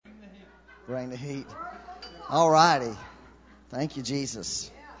Bring the heat. All righty. Thank you,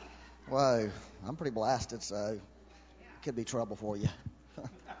 Jesus. Whoa, I'm pretty blasted, so it could be trouble for you.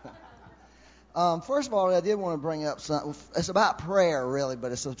 First of all, I did want to bring up something. It's about prayer, really,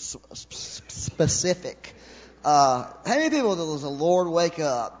 but it's a specific. How many people does the Lord wake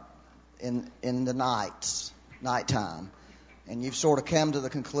up in the nighttime, and you've sort of come to the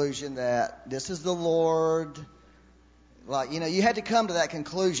conclusion that this is the Lord? Like, you had to come to that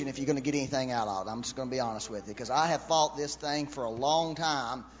conclusion if you're going to get anything out of it. I'm just going to be honest with you, because I have fought this thing for a long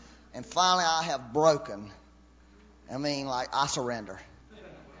time, and finally I have broken. I surrender.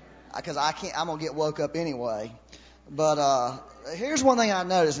 Because I'm going to get woke up anyway. But here's one thing I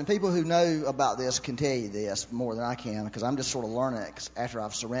noticed, and people who know about this can tell you this more than I can, because I'm just sort of learning it after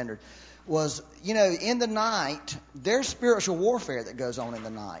I've surrendered, was, in the night, there's spiritual warfare that goes on in the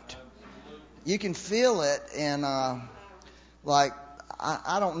night. You can feel it, and I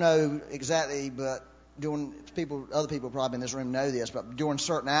don't know exactly, but other people probably in this room know this, but during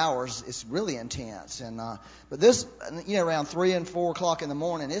certain hours, it's really intense. And but this, around 3 and 4 o'clock in the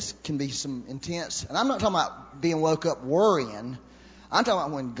morning, this can be some intense. And I'm not talking about being woke up worrying. I'm talking about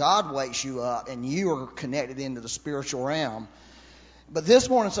when God wakes you up and you are connected into the spiritual realm. But this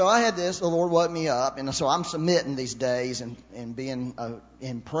morning, so I had this. The Lord woke me up, and so I'm submitting these days and being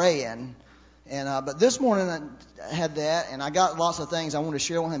and praying. And but this morning I had that, and I got lots of things I wanted to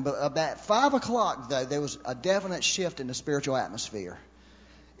share with him. But about 5 o'clock, though, there was a definite shift in the spiritual atmosphere.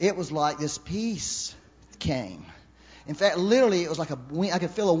 It was like this peace came. In fact, literally, it was like I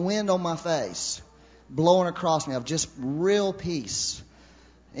could feel a wind on my face blowing across me of just real peace.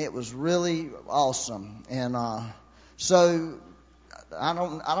 It was really awesome. And so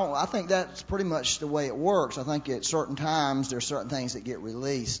I think that's pretty much the way it works. I think at certain times there's certain things that get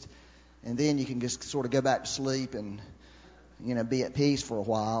released. And then you can just sort of go back to sleep and, be at peace for a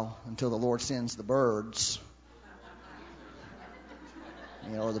while until the Lord sends the birds.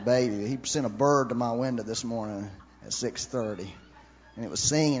 Or the baby. He sent a bird to my window this morning at 6:30. And it was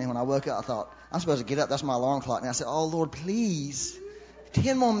singing. And when I woke up, I thought, I'm supposed to get up. That's my alarm clock. And I said, oh, Lord, please,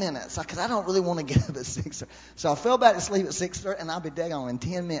 10 more minutes. Because I don't really want to get up at 6:30. So I fell back to sleep at 6:30. And I'll be daggone, in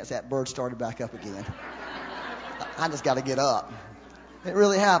 10 minutes, that bird started back up again. I just got to get up. It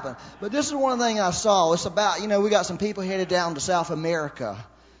really happened. But this is one thing I saw. It's about, we got some people headed down to South America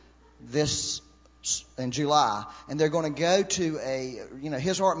in July. And they're going to go to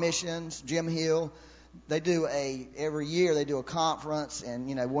His Heart Missions, Jim Hill. Every year they do a conference. And,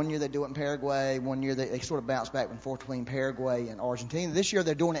 1 year they do it in Paraguay. 1 year they sort of bounce back and forth between Paraguay and Argentina. This year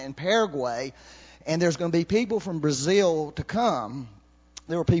they're doing it in Paraguay. And there's going to be people from Brazil to come.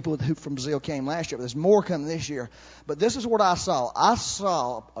 There were people who from Brazil came last year, but there's more coming this year. But this is what I saw. I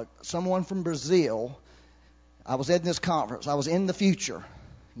saw someone from Brazil. I was at this conference. I was in the future.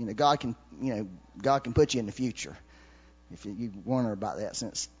 God can put you in the future. If you wonder about that,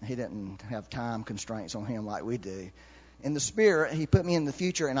 since He didn't have time constraints on Him like we do. In the Spirit, He put me in the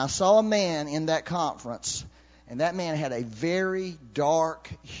future, and I saw a man in that conference, and that man had a very dark,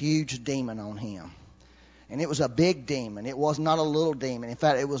 huge demon on him. And it was a big demon. It was not a little demon. In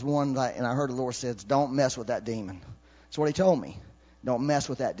fact, it was one that, and I heard the Lord says, don't mess with that demon. That's what He told me. Don't mess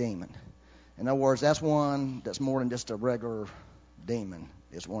with that demon. In other words, that's one that's more than just a regular demon.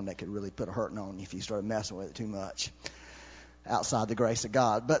 It's one that could really put a hurting on you if you started messing with it too much outside the grace of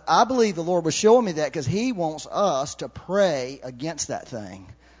God. But I believe the Lord was showing me that because He wants us to pray against that thing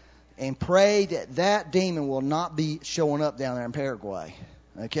and pray that demon will not be showing up down there in Paraguay.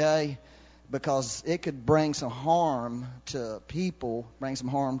 Okay? Because it could bring some harm to people, bring some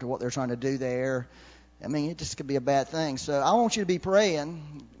harm to what they're trying to do there. It just could be a bad thing. So I want you to be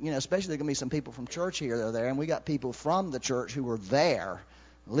praying, especially there are going to be some people from church here that are there. And we got people from the church who are there,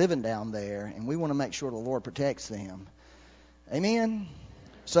 living down there. And we want to make sure the Lord protects them. Amen?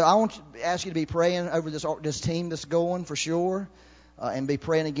 So I want to ask you to be praying over this team that's going for sure. And be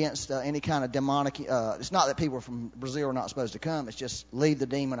praying against any kind of demonic. It's not that people from Brazil are not supposed to come. It's just leave the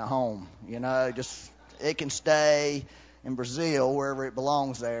demon at home. Just it can stay in Brazil wherever it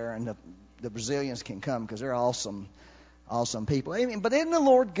belongs there, and the Brazilians can come because they're awesome people. But isn't the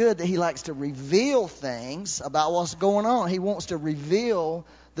Lord good that He likes to reveal things about what's going on? He wants to reveal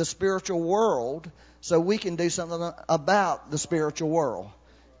the spiritual world so we can do something about the spiritual world.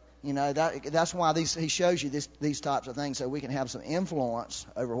 That's why He shows you these types of things so we can have some influence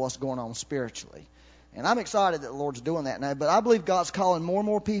over what's going on spiritually. And I'm excited that the Lord's doing that now. But I believe God's calling more and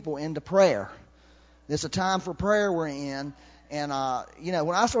more people into prayer. It's a time for prayer we're in. And,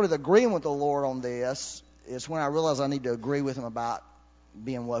 when I started agreeing with the Lord on this, it's when I realized I need to agree with Him about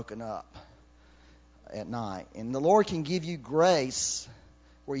being woken up at night. And the Lord can give you grace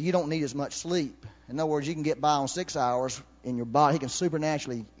where you don't need as much sleep. In other words, you can get by on 6 hours in your body. He can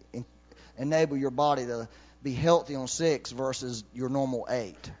supernaturally enable your body to be healthy on 6 versus your normal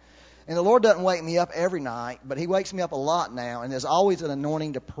 8. And the Lord doesn't wake me up every night, but He wakes me up a lot now, and there's always an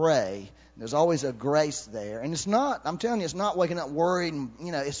anointing to pray. There's always a grace there. And it's not, I'm telling you, it's not waking up worried. And,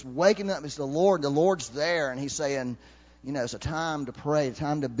 it's waking up. It's the Lord. The Lord's there, and He's saying, it's a time to pray, a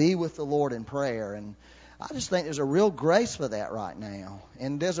time to be with the Lord in prayer. And I just think there's a real grace for that right now.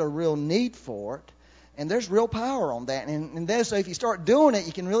 And there's a real need for it. And there's real power on that. And so if you start doing it,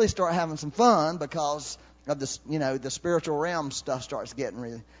 you can really start having some fun because of this, the spiritual realm stuff starts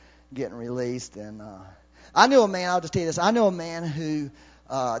getting released. And I knew a man, I'll just tell you this, I know a man who,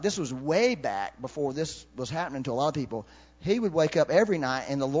 this was way back before this was happening to a lot of people. He would wake up every night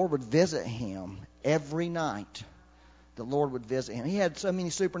and the Lord would visit him every night. The Lord would visit him. He had so many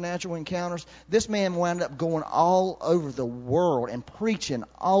supernatural encounters. This man wound up going all over the world and preaching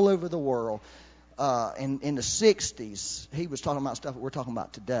all over the world. In the 60s, he was talking about stuff that we're talking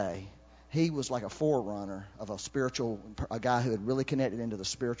about today. He was like a forerunner of a guy who had really connected into the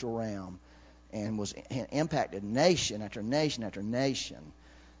spiritual realm and impacted nation after nation after nation.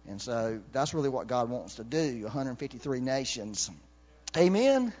 And so that's really what God wants to do, 153 nations.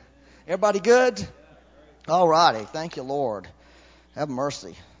 Amen? Everybody good? All righty. Thank you, Lord. Have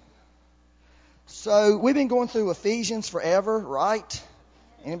mercy. So we've been going through Ephesians forever, right?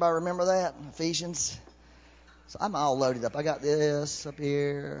 Anybody remember that? Ephesians? So I'm all loaded up. I got this up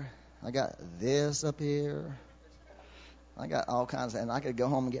here. I got this up here. I got all kinds of, and I could go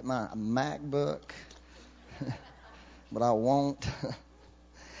home and get my MacBook, but I won't.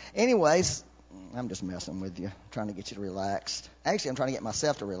 Anyways, I'm just messing with you, trying to get you to relax. Actually, I'm trying to get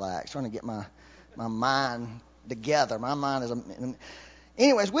myself to relax, trying to get my mind together. My mind is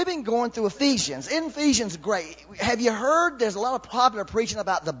Anyways, we've been going through Ephesians. Isn't Ephesians great? Have you heard there's a lot of popular preaching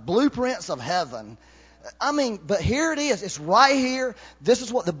about the blueprints of heaven? But here it is. It's right here. This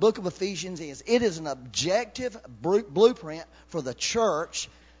is what the book of Ephesians is. It is an objective blueprint for the church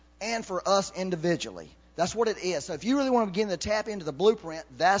and for us individually. That's what it is. So if you really want to begin to tap into the blueprint,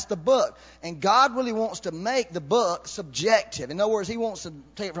 that's the book. And God really wants to make the book subjective. In other words, He wants to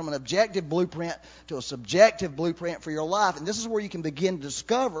take it from an objective blueprint to a subjective blueprint for your life. And this is where you can begin to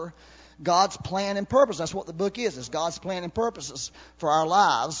discover God's plan and purpose. That's what the book is. It's God's plan and purposes for our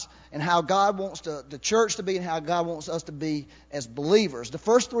lives and how God wants the church to be and how God wants us to be as believers. The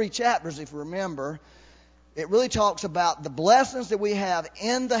first 3 chapters, if you remember, it really talks about the blessings that we have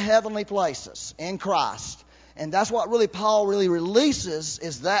in the heavenly places in Christ. And that's what really Paul really releases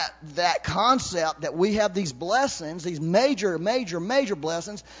is that concept that we have these blessings, these major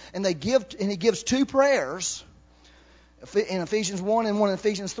blessings, and he gives 2 prayers in Ephesians 1 and one in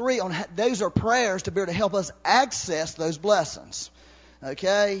Ephesians 3. Those are prayers to be able to help us access those blessings.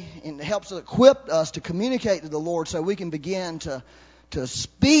 Okay? And it helps equip us to communicate to the Lord so we can begin to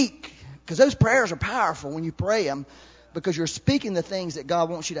speak. Because those prayers are powerful when you pray them because you're speaking the things that God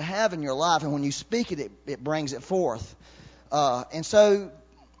wants you to have in your life. And when you speak it, it brings it forth. And so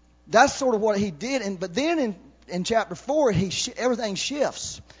that's sort of what he did. But then in chapter 4, everything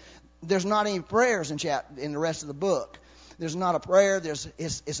shifts. There's not any prayers in the rest of the book. There's not a prayer.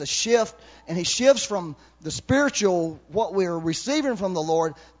 It's a shift. And he shifts from the spiritual, what we're receiving from the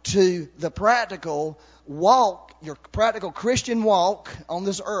Lord, to the practical walk, your practical Christian walk on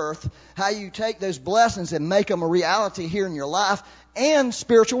this earth, how you take those blessings and make them a reality here in your life, and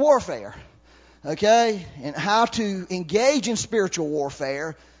spiritual warfare. Okay? And how to engage in spiritual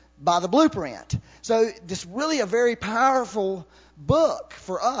warfare by the blueprint. So this is really a very powerful book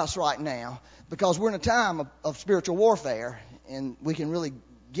for us right now because we're in a time of spiritual warfare and we can really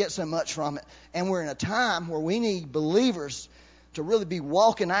get so much from it. And we're in a time where we need believers to really be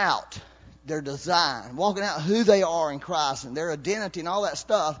walking out their design, walking out who they are in Christ and their identity and all that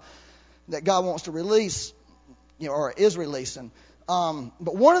stuff that God wants to release, or is releasing.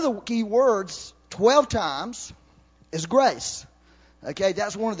 But one of the key words 12 times is grace. Okay,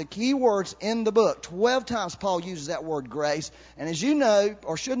 that's one of the key words in the book. 12 times Paul uses that word grace. And as you know,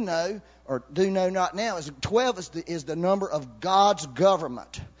 or should know, or do know not now, 12 is the number of God's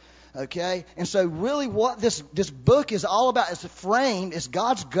government. Okay, and so really what this book is all about is framed as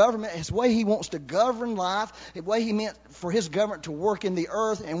God's government, His way He wants to govern life, the way He meant for His government to work in the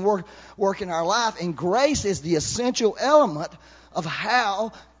earth and work in our life. And grace is the essential element of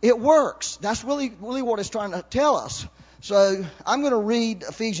how it works. That's really what it's trying to tell us. So I'm going to read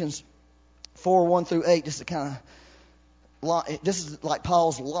Ephesians 4, 1 through 8. This is like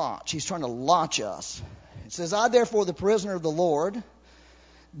Paul's launch. He's trying to launch us. It says, I therefore, the prisoner of the Lord,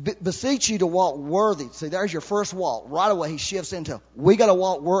 beseech you to walk worthy. See, there's your first walk. Right away he shifts into, we got to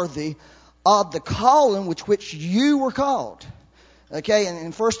walk worthy of the calling which you were called. Okay, and in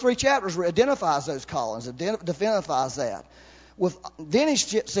the first 3 chapters it identifies those callings, identifies that. Then he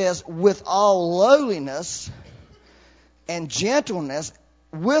says, with all lowliness and gentleness,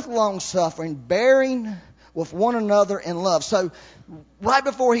 with long suffering, bearing with one another in love. So right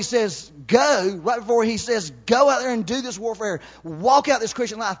before he says go out there and do this warfare, walk out this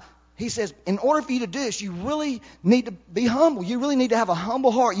Christian life, he says, in order for you to do this, you really need to be humble. You really need to have a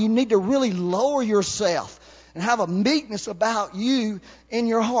humble heart. You need to really lower yourself and have a meekness about you in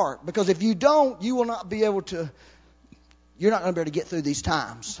your heart. Because if you don't, you will not be able to, you're not going to be able to get through these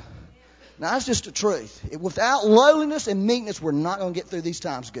times. Now, that's just the truth. Without lowliness and meekness, we're not going to get through these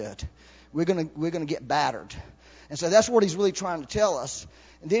times good. We're going to get battered. And so that's what he's really trying to tell us.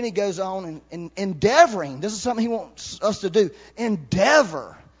 And then he goes on and endeavoring. This is something he wants us to do.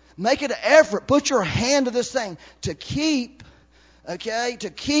 Endeavor. Make it an effort. Put your hand to this thing to keep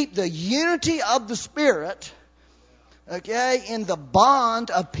the unity of the Spirit, in the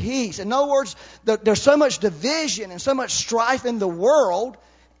bond of peace. In other words, there's so much division and so much strife in the world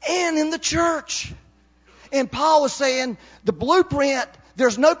and in the church. And Paul was saying the blueprint,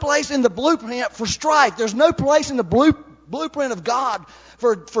 there's no place in the blueprint for strife. There's no place in the blueprint of God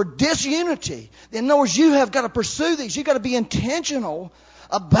for disunity. In other words, you have got to pursue these. You've got to be intentional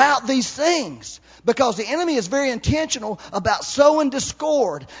about these things, because the enemy is very intentional about sowing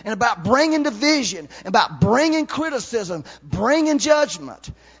discord and about bringing division, about bringing criticism, bringing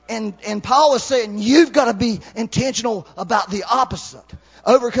judgment. And Paul is saying you've got to be intentional about the opposite.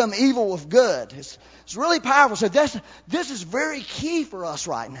 Overcome evil with good. It's really powerful. So this is very key for us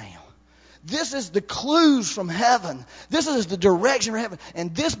right now. This is the clues from heaven. This is the direction from heaven.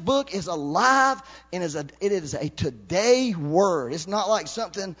 And this book is alive and it is a today word. It's not like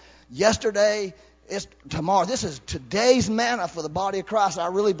something yesterday, it's tomorrow. This is today's manna for the body of Christ, I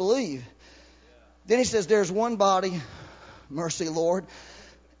really believe. Then he says there's one body, mercy Lord,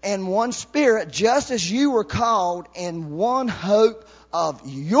 and one Spirit, just as you were called, in one hope of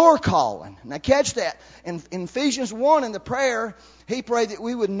your calling. Now catch that. In Ephesians 1 in the prayer, he prayed that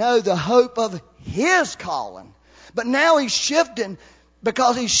we would know the hope of his calling. But now he's shifting,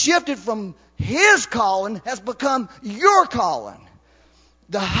 because he's shifted from his calling has become your calling.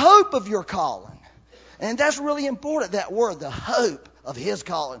 The hope of your calling. And that's really important, that word, the hope of his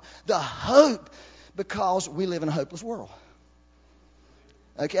calling. The hope, because we live in a hopeless world.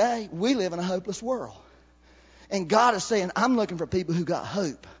 Okay? We live in a hopeless world. And God is saying, I'm looking for people who got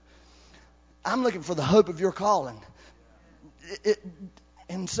hope. I'm looking for the hope of your calling.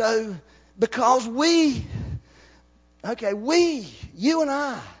 And so, because you and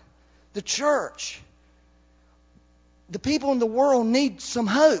I, the church, the people in the world need some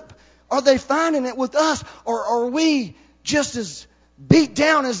hope. Are they finding it with us? Or are we just as beat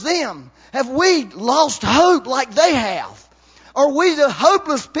down as them? Have we lost hope like they have? Are we the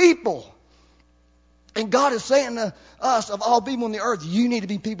hopeless people? And God is saying to us, of all people on the earth, you need to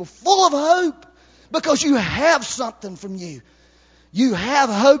be people full of hope, because you have something from you. You have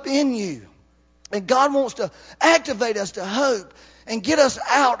hope in you. And God wants to activate us to hope and get us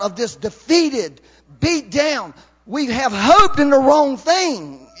out of this defeated, beat down. We have hoped in the wrong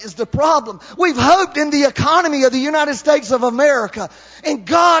thing is the problem. We've hoped in the economy of the United States of America. And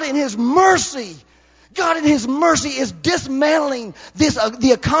God in His mercy is dismantling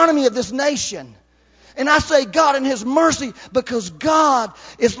the economy of this nation. And I say God in His mercy, because God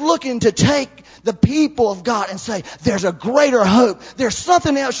is looking to take the people of God and say, there's a greater hope. There's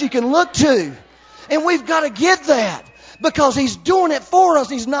something else you can look to. And we've got to get that, because He's doing it for us.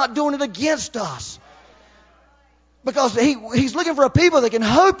 He's not doing it against us. Because He's looking for a people that can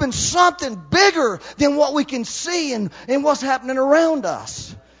hope in something bigger than what we can see and what's happening around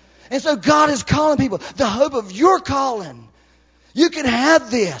us. And so God is calling people, the hope of your calling. You can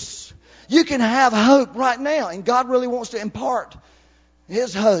have this. You can have hope right now. And God really wants to impart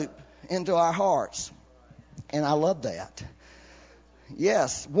His hope into our hearts. And I love that.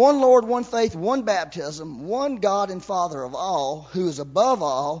 Yes, one Lord, one faith, one baptism, one God and Father of all, who is above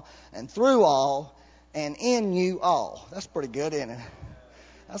all and through all and in you all. That's pretty good, isn't it?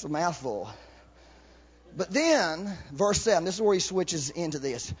 That's a mouthful. But then, verse 7, this is where he switches into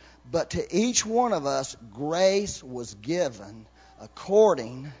this. But to each one of us grace was given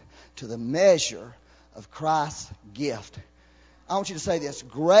according to the measure of Christ's gift. I want you to say this.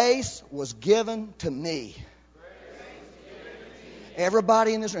 Grace was given to me.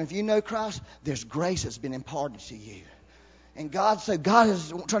 Everybody in this room, if you know Christ, there's grace that's been imparted to you. And God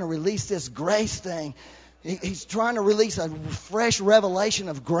is trying to release this grace thing He's trying to release a fresh revelation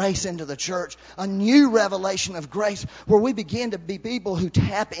of grace into the church, a new revelation of grace where we begin to be people who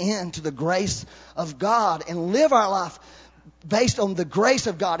tap into the grace of God and live our life based on the grace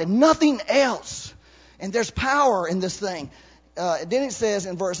of God and nothing else. And there's power in this thing. Then it says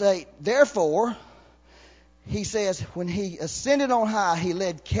in verse 8, therefore, he says, when he ascended on high, he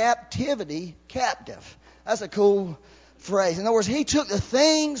led captivity captive. That's a cool phrase. In other words, he took the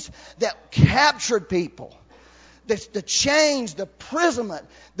things that captured people, the chains, the imprisonment,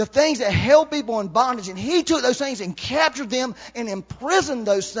 the things that held people in bondage, and he took those things and captured them and imprisoned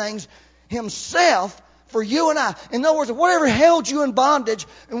those things himself for you and I. In other words, whatever held you in bondage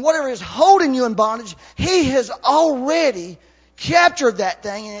and whatever is holding you in bondage, he has already captured that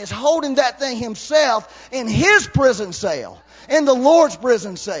thing and is holding that thing himself in his prison cell, in the Lord's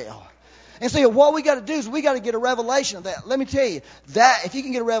prison cell. And see, what we got to do is we got to get a revelation of that. Let me tell you, that if you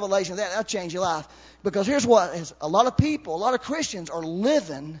can get a revelation of that, that'll change your life. Because here's what is: a lot of people, a lot of Christians are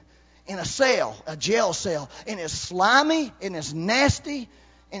living in a cell, a jail cell. And it's slimy, and it's nasty,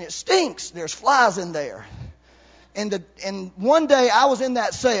 and it stinks. There's flies in there. And one day I was in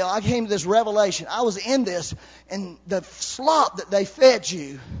that cell. I came to this revelation. I was in this, and the slop that they fed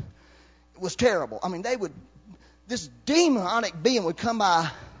you was terrible. I mean, this demonic being would come by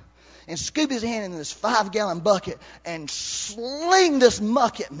and scoop his hand in this 5-gallon bucket and sling this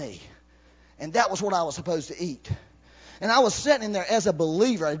muck at me. And that was what I was supposed to eat. And I was sitting in there as a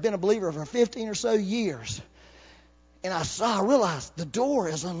believer. I'd been a believer for 15 or so years. And I realized the door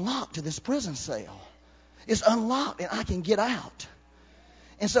is unlocked to this prison cell. It's unlocked and I can get out.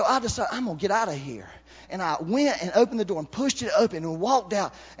 And so I decided, I'm going to get out of here. And I went and opened the door and pushed it open and walked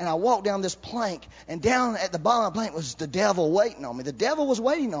out. And I walked down this plank. And down at the bottom of the plank was the devil waiting on me. The devil was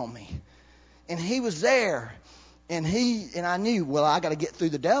waiting on me. And he was there. And I knew, well, I got to get through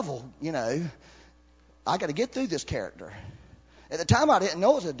the devil, you know. I got to get through this character. At the time, I didn't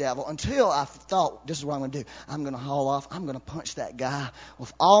know it was a devil until I thought, this is what I'm going to do. I'm going to haul off. I'm going to punch that guy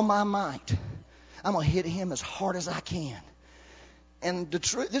with all my might. I'm going to hit him as hard as I can. And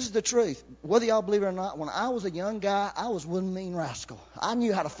this is the truth. Whether y'all believe it or not, when I was a young guy, I was one mean rascal. I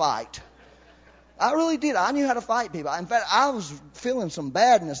knew how to fight. I really did. I knew how to fight people. In fact, I was feeling some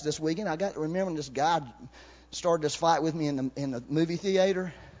badness this weekend. I got to remember this guy started this fight with me in the movie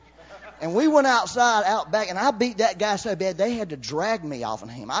theater. And we went outside, out back, and I beat that guy so bad they had to drag me off of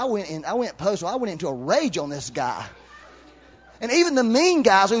him. I went postal. I went into a rage on this guy. And even the mean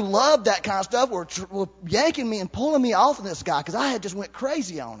guys who loved that kind of stuff were yanking me and pulling me off of this guy because I had just went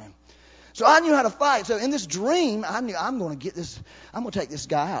crazy on him. So I knew how to fight. So in this dream, I knew I'm going to take this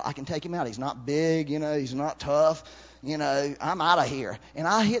guy out. I can take him out. He's not big, you know, he's not tough. You know, I'm out of here. And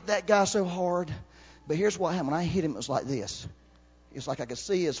I hit that guy so hard. But here's what happened. When I hit him, it was like this. It's like I could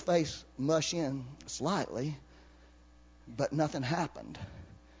see his face mush in slightly, but nothing happened.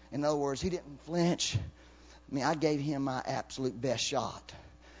 In other words, he didn't flinch. I mean, I gave him my absolute best shot.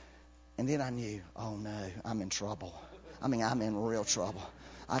 And then I knew, oh no, I'm in trouble. I mean, I'm in real trouble.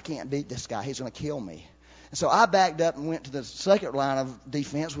 I can't beat this guy. He's going to kill me. And so I backed up and went to the second line of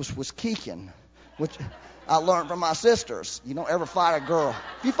defense, which was kicking, which I learned from my sisters. You don't ever fight a girl.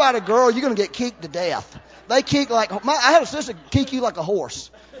 If you fight a girl, you're going to get kicked to death. They kick like, I had a sister kick you like a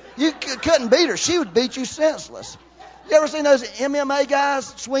horse. You couldn't beat her. She would beat you senseless. You ever seen those MMA guys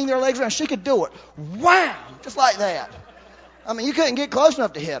swing their legs around? She could do it. Wow! Just like that. I mean, you couldn't get close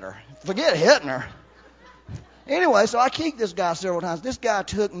enough to hit her. Forget hitting her. Anyway, so I kicked this guy several times. This guy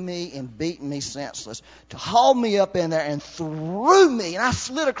took me and beat me senseless, to haul me up in there and threw me. And I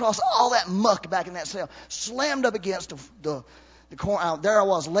slid across all that muck back in that cell, slammed up against the corner. There I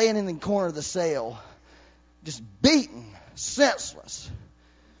was, laying in the corner of the cell, just beaten, senseless.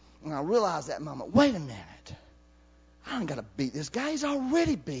 And I realized that moment, wait a minute. I don't got to beat this guy. He's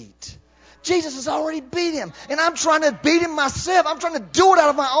already beat. Jesus has already beat him. And I'm trying to beat him myself. I'm trying to do it out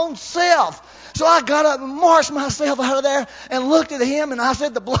of my own self. So I got up and marched myself out of there and looked at him and I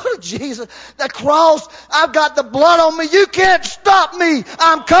said, the blood of Jesus, the cross, I've got the blood on me. You can't stop me.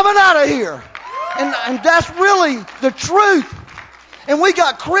 I'm coming out of here. And that's really the truth. And we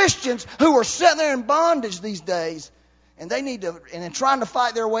got Christians who are sitting there in bondage these days. And they need to, and in trying to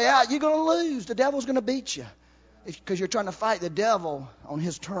fight their way out, you're going to lose. The devil's going to beat you. Because you're trying to fight the devil on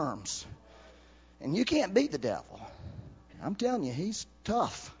his terms. And you can't beat the devil. I'm telling you, he's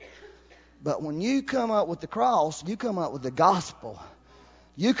tough. But when you come up with the cross, you come up with the gospel.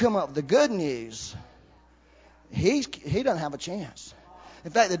 You come up with the good news. He doesn't have a chance.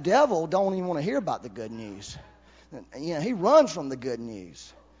 In fact, the devil don't even want to hear about the good news. You know, he runs from the good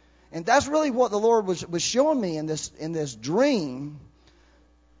news. And that's really what the Lord was showing me in this dream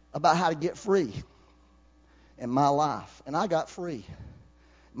about how to get free. in my life. And I got free.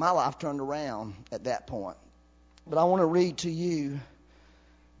 My life turned around at that point. But I want to read to you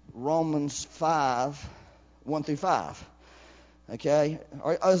Romans 5, 1 through 5. Okay?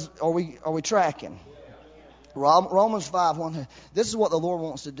 Are we tracking? Romans 5, 1. This is what the Lord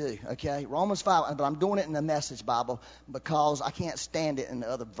wants to do, okay? Romans 5, but I'm doing it in the Message Bible because I can't stand it in the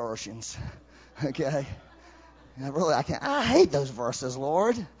other versions, okay? I hate those verses,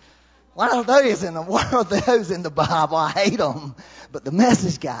 Lord. Why are those in the Bible? I hate them. But the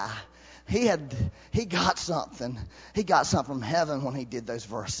Message guy, he got something. He got something from heaven when he did those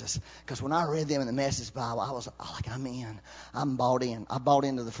verses. Because when I read them in the Message Bible, I was like, I'm in. I'm bought in. I bought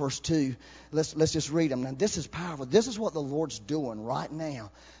into the first two. Let's just read them. Now, this is powerful. This is what the Lord's doing right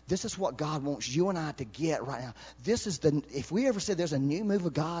now. This is what God wants you and I to get right now. If we ever said there's a new move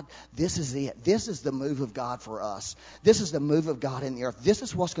of God, this is it. This is the move of God for us. This is the move of God in the earth. This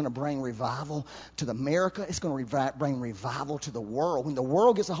is what's going to bring revival to America. It's going to bring revival to the world. When the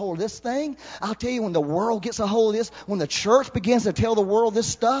world gets a hold of this thing, I'll tell you, when the world gets a hold of this, when the church begins to tell the world this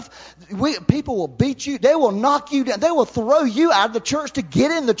stuff, people will beat you. They will knock you down. They will throw you out of the church to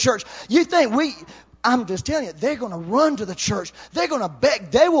get in the church. You think I'm just telling you, they're going to run to the church. They're going to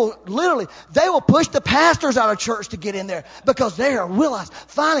beg. They will push the pastors out of church to get in there because they are realized,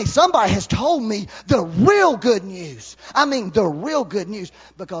 finally, somebody has told me the real good news. I mean, the real good news.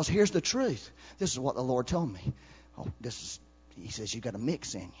 Because here's the truth. This is what the Lord told me. He says, you got a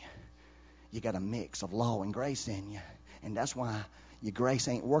mix in you. You got a mix of law and grace in you. And that's why your grace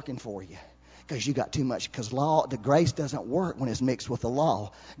ain't working for you. Because you got too much. Because the grace doesn't work when it's mixed with the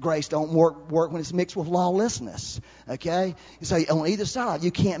law. Grace don't work when it's mixed with lawlessness. Okay? So on either side,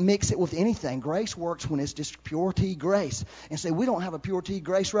 you can't mix it with anything. Grace works when it's just pure T grace. And say, we don't have a pure T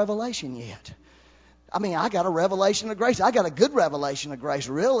grace revelation yet. I mean, I got a revelation of grace. I got a good revelation of grace,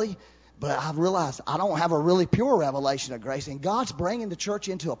 really. But I've realized I don't have a really pure revelation of grace. And God's bringing the church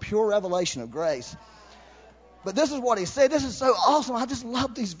into a pure revelation of grace. But this is what he said. This is so awesome. I just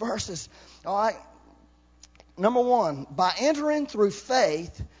love these verses. All right. Number one, by entering through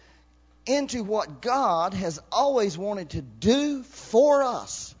faith into what God has always wanted to do for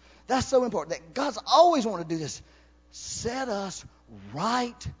us. That's so important. That God's always wanted to do this. Set us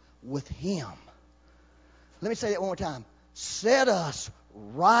right with Him. Let me say that one more time. Set us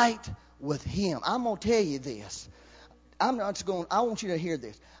right with Him. I'm going to tell you this. I want you to hear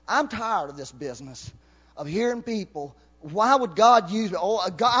this. I'm tired of this business of hearing people, why would God use me?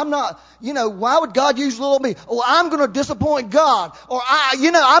 Why would God use little me? Oh, I'm going to disappoint God. Or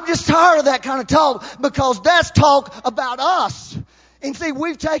I'm just tired of that kind of talk because that's talk about us. And see,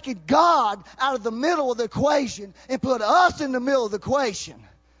 we've taken God out of the middle of the equation and put us in the middle of the equation.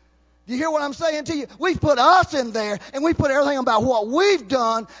 Do you hear what I'm saying to you? We've put us in there and we put everything about what we've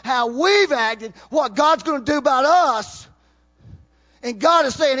done, how we've acted, what God's going to do about us. And God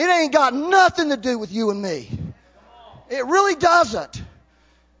is saying, it ain't got nothing to do with you and me. It really doesn't.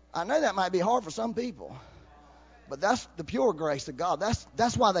 I know that might be hard for some people. But that's the pure grace of God.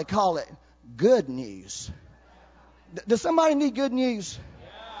 That's why they call it good news. Does somebody need good news?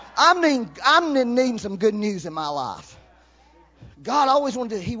 I'm needing some good news in my life. God always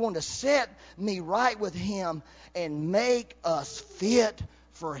wanted to set me right with Him and make us fit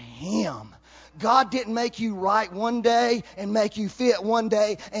for Him. God didn't make you right one day and make you fit one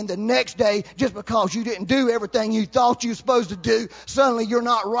day, and the next day, just because you didn't do everything you thought you were supposed to do, suddenly you're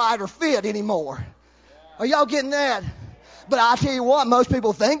not right or fit anymore. Are y'all getting that? But I tell you what, most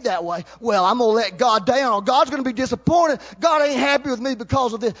people think that way. Well, I'm going to let God down, or God's going to be disappointed. God ain't happy with me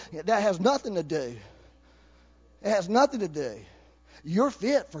because of this. That has nothing to do. It has nothing to do. You're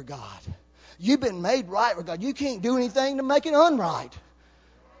fit for God. You've been made right with God. You can't do anything to make it unright.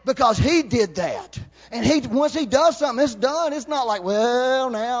 Because He did that. And once He does something, it's done. It's not like,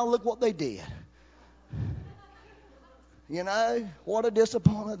 well, now look what they did. You know, what a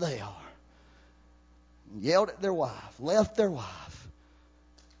disappointment they are. Yelled at their wife, left their wife,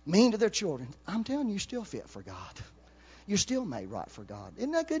 mean to their children. I'm telling you, you're still fit for God. You're still made right for God.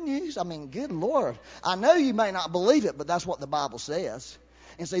 Isn't that good news? I mean, good Lord. I know you may not believe it, but that's what the Bible says.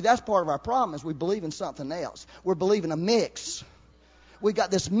 And see, that's part of our problem is we believe in something else. We're believing a mix. We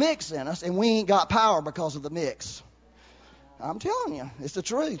got this mix in us, and we ain't got power because of the mix. I'm telling you, it's the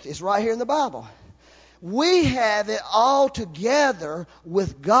truth. It's right here in the Bible. We have it all together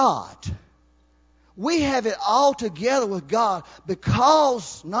with God. We have it all together with God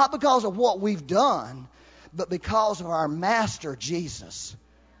not because of what we've done, but because of our Master Jesus.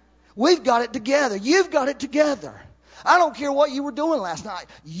 We've got it together. You've got it together. I don't care what you were doing last night.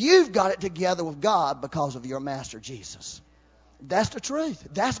 You've got it together with God because of your Master Jesus. That's the truth.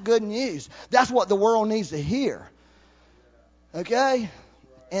 That's good news. That's what the world needs to hear. Okay?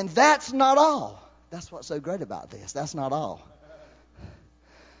 And that's not all. That's what's so great about this. That's not all.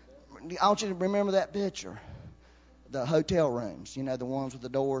 I want you to remember that picture. The hotel rooms, you know, the ones with the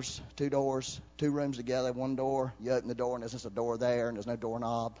doors, two rooms together, one door. You open the door and there's just a door there and there's no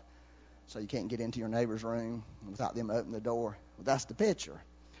doorknob. So you can't get into your neighbor's room without them opening the door. Well, that's the picture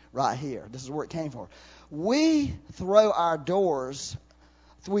right here. This is where it came from. We throw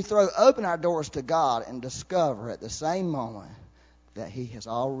open our doors to God and discover at the same moment that He has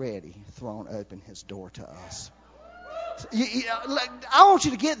already thrown open His door to us. I want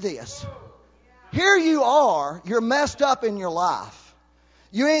you to get this. Here you are, you're messed up in your life.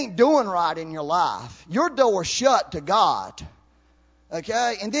 You ain't doing right in your life. Your door's shut to God.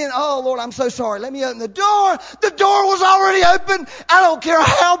 Okay? And then, oh Lord, I'm so sorry. Let me open the door. The door was already open. I don't care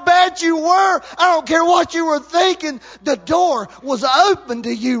how bad you were. I don't care what you were thinking. The door was open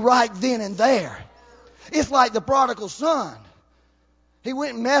to you right then and there. It's like the prodigal son. He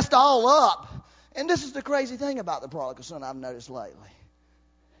went and messed all up. And this is the crazy thing about the prodigal son I've noticed lately.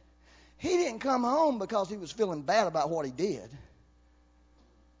 He didn't come home because he was feeling bad about what he did.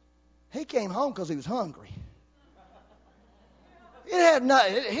 He came home because he was hungry. He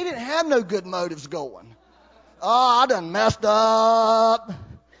didn't have no good motives going. Oh, I done messed up.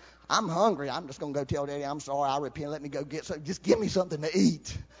 I'm hungry. I'm just going to go tell Daddy I'm sorry. I repent. Let me go get something. Just give me something to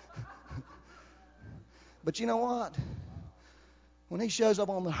eat. But you know what? When he shows up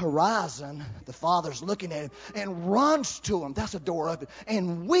on the horizon, the father's looking at him and runs to him. That's a door open.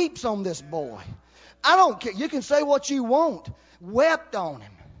 And weeps on this boy. I don't care. You can say what you want. Wept on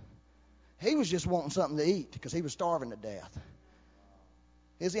him. He was just wanting something to eat because he was starving to death.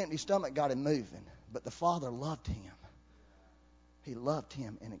 His empty stomach got him moving. But the father loved him. He loved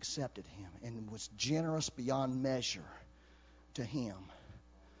him and accepted him and was generous beyond measure to him.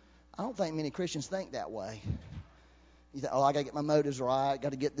 I don't think many Christians think that way. You think, oh, I got to get my motives right,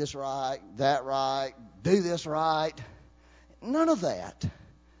 got to get this right, that right, do this right. None of that.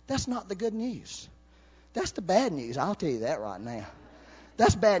 That's not the good news. That's the bad news. I'll tell you that right now.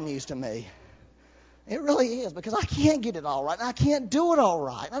 That's bad news to me. It really is, because I can't get it all right, and I can't do it all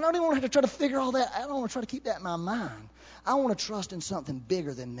right. I don't even want to have to try to figure all that. I don't want to try to keep that in my mind. I want to trust in something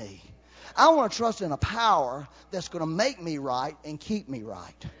bigger than me. I want to trust in a power that's going to make me right and keep me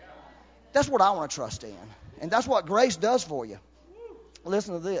right. That's what I want to trust in. And that's what grace does for you.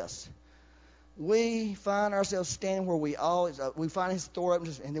 Listen to this. We find ourselves standing where we always, we find His door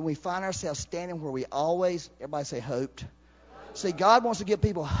open, and then we find ourselves standing where we always, everybody say hoped. See, God wants to give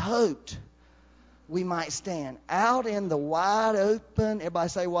people hoped. We might stand out in the wide open, everybody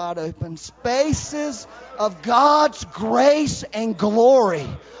say wide open, spaces of God's grace and glory.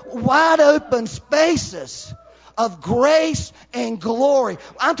 Wide open spaces of grace and glory.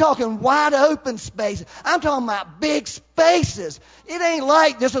 I'm talking wide open spaces. I'm talking about big spaces. It ain't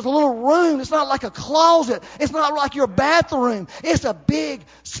like this is a little room. It's not like a closet. It's not like your bathroom. It's a big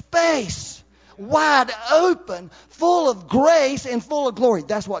space. Wide open, full of grace and full of glory.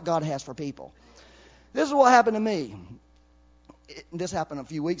 That's what God has for people. This is what happened to me. This happened a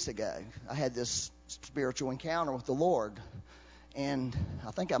few weeks ago. I had this spiritual encounter with the Lord. And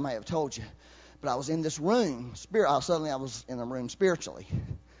I think I may have told you. But I was in this room. Suddenly I was in a room spiritually.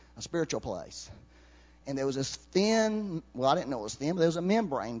 A spiritual place. And there was this thin, well, I didn't know it was thin, but there was a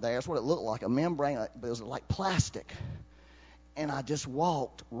membrane there. That's what it looked like, a membrane, but it was like plastic. And I just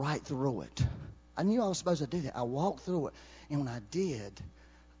walked right through it. I knew I was supposed to do that. I walked through it. And when I did,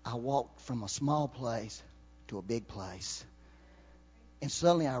 I walked from a small place to a big place. And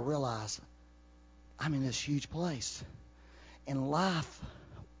suddenly I realized I'm in this huge place. And life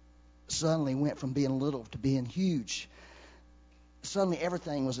suddenly went from being little to being huge. Suddenly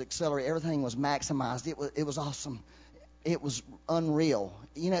everything was accelerated. Everything was maximized. It was awesome. It was unreal.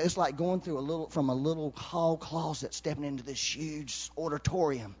 You know, it's like going through from a little hall closet, stepping into this huge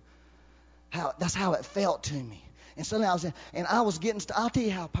auditorium. That's how it felt to me. And suddenly I was getting stuff. I'll tell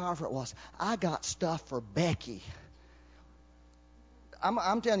you how powerful it was. I got stuff for Becky.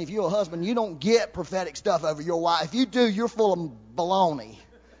 I'm telling you, if you're a husband, you don't get prophetic stuff over your wife. If you do, you're full of baloney.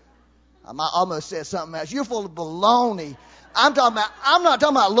 I almost said something else. You're full of baloney. I'm not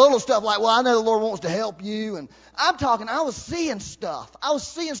talking about little stuff like, well, I know the Lord wants to help you. And I was seeing stuff. I was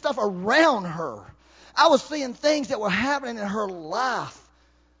seeing stuff around her. I was seeing things that were happening in her life.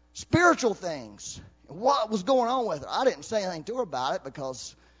 Spiritual things. What was going on with her. I didn't say anything to her about it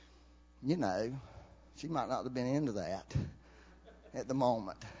because, you know, she might not have been into that at the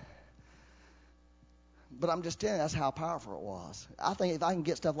moment. But I'm just telling you, that's how powerful it was. I think if I can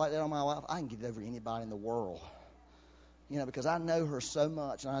get stuff like that on my life, I can get it over to anybody in the world. because I know her so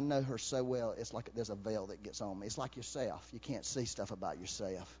much and I know her so well, it's like there's a veil that gets on me. It's like yourself. You can't see stuff about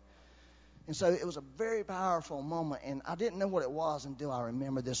yourself. And so it was a very powerful moment, and I didn't know what it was until I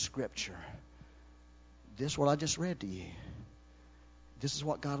remembered this scripture. This is what I just read to you. This is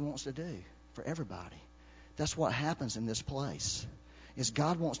what God wants to do for everybody. That's what happens in this place. Is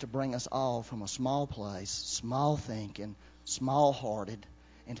God wants to bring us all from a small place, small thinking, small-hearted,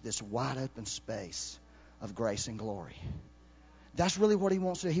 into this wide-open space of grace and glory. That's really what He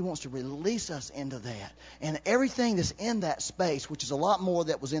wants to do. He wants to release us into that. And everything that's in that space, which is a lot more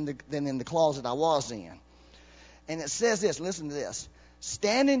that was than in the closet I was in. And it says this, listen to this.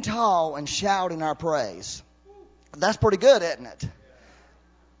 Standing tall and shouting our praise. That's pretty good, isn't it?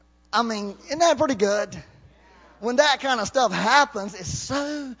 I mean, isn't that pretty good? When that kind of stuff happens, it's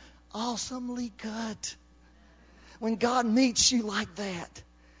so awesomely good. When God meets you like that.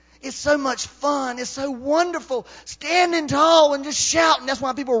 It's so much fun. It's so wonderful. Standing tall and just shouting. That's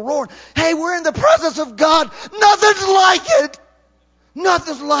why people are roaring. Hey, we're in the presence of God. Nothing's like it.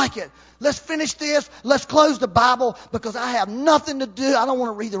 Nothing's like it. Let's finish this. Let's close the Bible because I have nothing to do. I don't want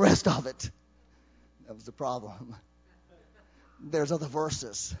to read the rest of it. That was the problem. There's other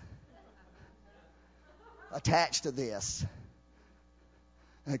verses attached to this.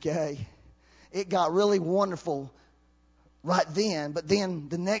 Okay? It got really wonderful right then, but then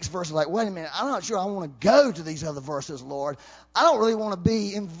the next verse is like, wait a minute, I'm not sure I want to go to these other verses, Lord. I don't really want to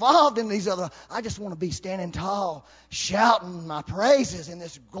be involved in these other. I just want to be standing tall, shouting my praises in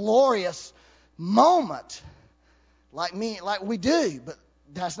this glorious moment, like we do. But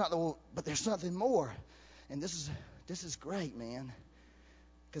that's not the. But there's something more, and this is great, man,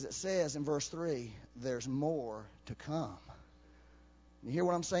 because it says in verse 3, there's more to come. You hear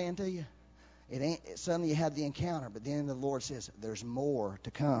what I'm saying to you? It ain't suddenly you have the encounter, but then the Lord says, there's more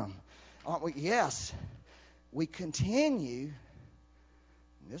to come. Aren't we? Yes. We continue.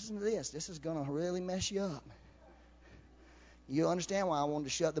 Listen to this. This is going to really mess you up. You'll understand why I wanted to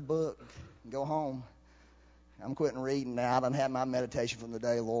shut the book and go home. I'm quitting reading now. I done had my meditation from the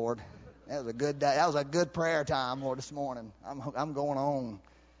day, Lord. That was a good day. That was a good prayer time, Lord, this morning. I'm going on,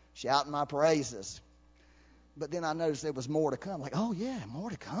 shouting my praises. But then I noticed there was more to come. Like, oh, yeah, more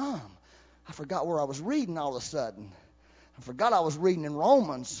to come. I forgot where I was reading all of a sudden. I forgot I was reading in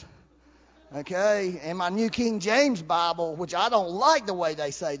Romans. Okay? In my New King James Bible, which I don't like the way they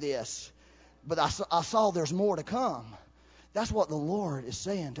say this. But I saw there's more to come. That's what the Lord is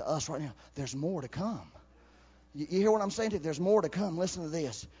saying to us right now. There's more to come. You hear what I'm saying to you? There's more to come. Listen to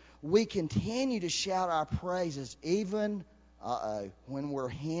this. We continue to shout our praises even when we're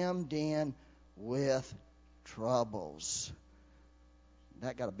hemmed in with troubles.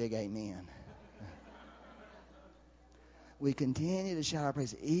 That got a big amen. We continue to shout our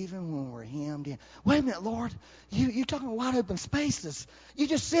praise even when we're hemmed in. Wait a minute, Lord. You're talking wide open spaces. You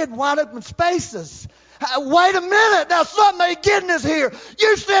just said wide open spaces. Wait a minute. Now something ain't getting us here.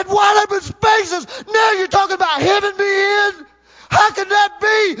 You said wide open spaces. Now you're talking about hemming me in. How can that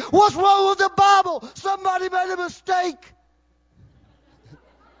be? What's wrong with the Bible? Somebody made a mistake.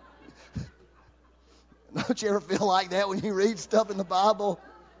 Don't you ever feel like that when you read stuff in the Bible?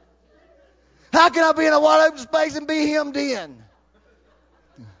 How can I be in a wide open space and be hemmed in?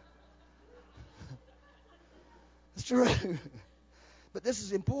 It's true. But this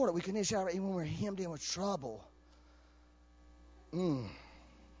is important. We can shout even when we're hemmed in with trouble.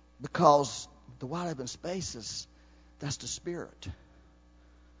 Because the wide open spaces, that's the Spirit.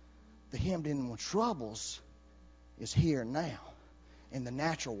 The hemmed in with troubles is here now in the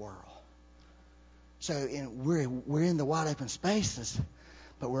natural world. So we're in the wide open spaces,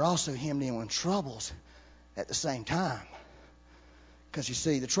 but we're also hemmed in with troubles at the same time. Because you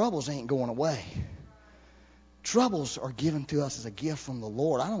see, the troubles ain't going away. Troubles are given to us as a gift from the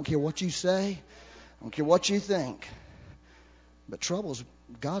Lord. I don't care what you say. I don't care what you think. But troubles,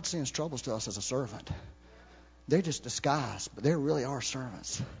 God sends troubles to us as a servant. They're just disguised, but they really are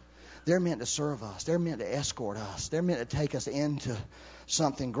servants. They're meant to serve us. They're meant to escort us. They're meant to take us into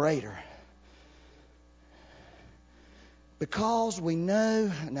something greater. Because we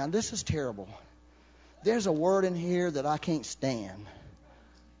know, now this is terrible. There's a word in here that I can't stand.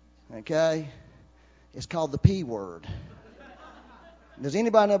 Okay? It's called the P word. Does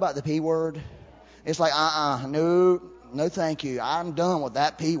anybody know about the P word? It's like, no thank you. I'm done with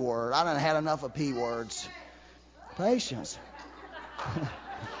that P word. I done had enough of P words. Patience.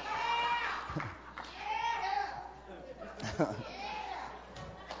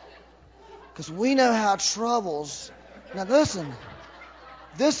 Because we know how troubles. Now listen,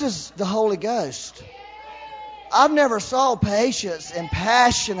 this is the Holy Ghost. I've never saw patience and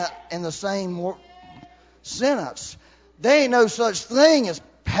passionate in the same sentence. There ain't no such thing as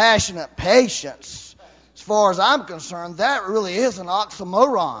passionate patience. As far as I'm concerned, that really is an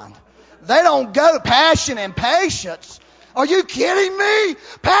oxymoron. They don't go passion and patience. Are you kidding me?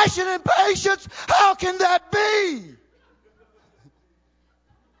 Passion and patience? How can that be?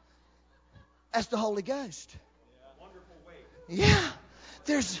 That's the Holy Ghost. Yeah.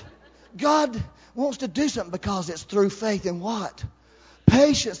 God wants to do something because it's through faith in what?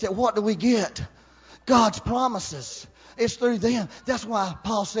 Patience. That what do we get? God's promises. It's through them. That's why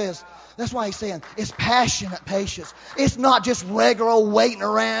Paul says, that's why he's saying it's passionate patience. It's not just regular old waiting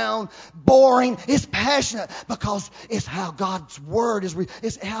around, boring. It's passionate because it's how God's word is,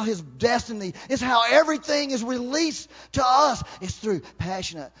 it's how his destiny, it's how everything is released to us. It's through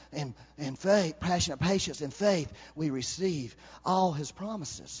passionate and faith, passionate patience and faith we receive all his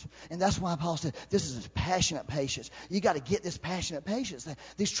promises. And that's why Paul said this is passionate patience. You got to get this passionate patience.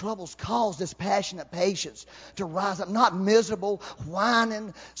 These troubles cause this passionate patience to rise up, not miserable,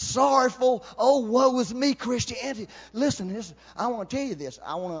 whining, sorrowful. Oh, woe is me, Christianity. Listen, I want to tell you this.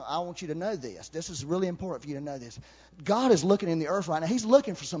 I want you to know this. This is really important for you to know this. God is looking in the earth right now. He's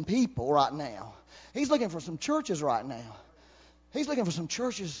looking for some people right now. He's looking for some churches right now. He's looking for some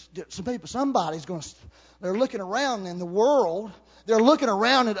churches, some people, they're looking around in the world. They're looking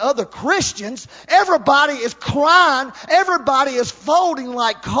around at other Christians. Everybody is crying. Everybody is folding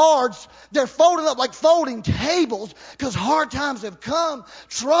like cards. They're folding up like folding tables because hard times have come.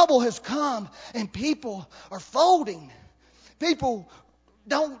 Trouble has come. And people are folding. People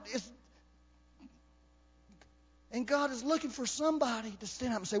don't. And God is looking for somebody to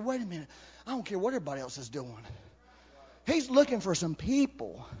stand up and say, wait a minute. I don't care what everybody else is doing. He's looking for some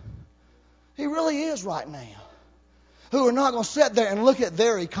people. He really is right now. Who are not going to sit there and look at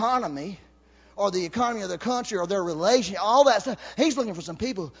their economy or the economy of their country or their relation, all that stuff. He's looking for some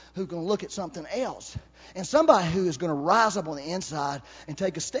people who are going to look at something else. And somebody who is going to rise up on the inside and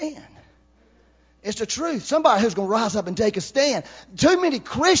take a stand. It's the truth. Somebody who's going to rise up and take a stand. Too many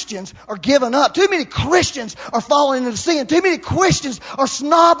Christians are giving up. Too many Christians are falling into sin. Too many Christians are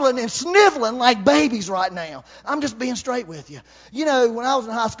snobbling and sniveling like babies right now. I'm just being straight with you. You know, when I was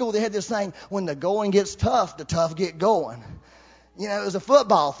in high school, they had this thing, when the going gets tough, the tough get going. You know, it was a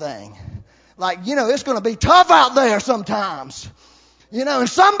football thing. Like, you know, it's going to be tough out there sometimes. You know, and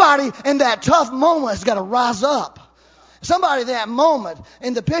somebody in that tough moment has got to rise up. Somebody that moment,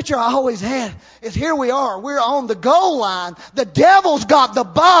 and the picture I always had is here we are. We're on the goal line. The devil's got the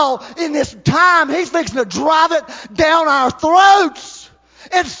ball in this time. He's fixing to drive it down our throats.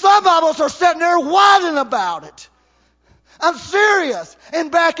 And some of us are sitting there whining about it. I'm serious. And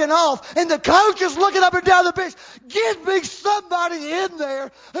backing off. And the coach is looking up and down the pitch. Get me somebody in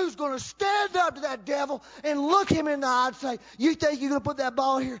there who's going to stand up to that devil and look him in the eye and say, you think you're going to put that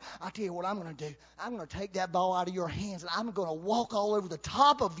ball here? I'll tell you what I'm going to do. I'm going to take that ball out of your hands and I'm going to walk all over the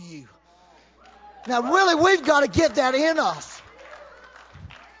top of you. Now, really, we've got to get that in us.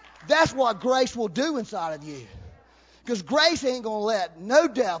 That's what grace will do inside of you. Because grace ain't going to let no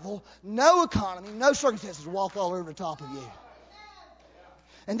devil, no economy, no circumstances walk all over the top of you.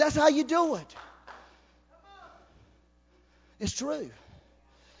 And that's how you do it. It's true.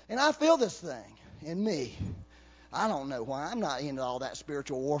 And I feel this thing in me. I don't know why. I'm not into all that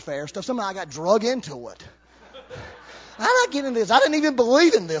spiritual warfare stuff. Somehow I got drug into it. I'm not getting this. I didn't even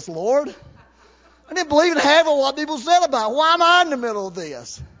believe in this, Lord. I didn't believe in half of what people said about it. Why am I in the middle of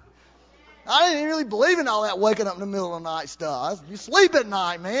this? I didn't even really believe in all that waking up in the middle of the night stuff. You sleep at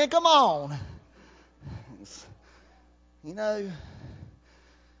night, man. Come on. You know,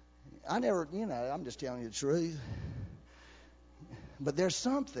 I'm just telling you the truth. But there's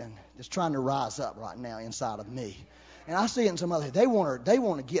something that's trying to rise up right now inside of me. And I see it in some other. They want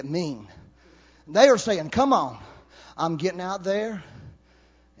to get mean. They are saying, come on. I'm getting out there,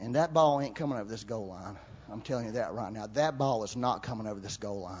 and that ball ain't coming over this goal line. I'm telling you that right now. That ball is not coming over this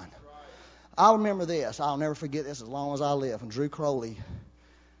goal line. I'll remember this. I'll never forget this as long as I live. When Drew Crowley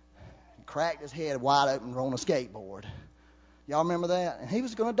cracked his head wide open on a skateboard. Y'all remember that? And he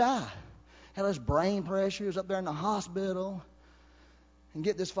was going to die. Had his brain pressure. He was up there in the hospital. And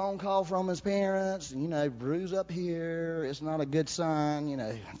get this phone call from his parents. And, bruise up here. It's not a good sign.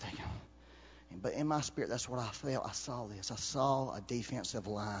 I'm thinking. But in my spirit, that's what I felt. I saw this. I saw a defensive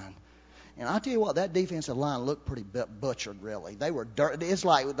line. And I tell you what, that defensive line looked pretty butchered, really. They were dirty. It's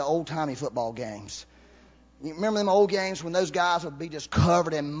like the old-timey football games. You remember them old games when those guys would be just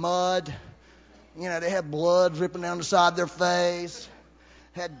covered in mud? They had blood dripping down the side of their face.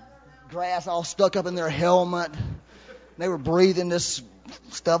 Had grass all stuck up in their helmet. They were breathing. This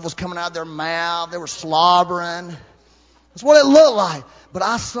stuff was coming out of their mouth. They were slobbering. That's what it looked like. But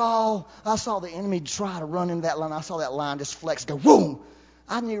I saw the enemy try to run into that line. I saw that line just flex, go boom.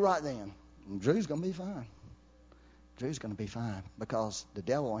 I knew right then, Drew's going to be fine. Drew's going to be fine because the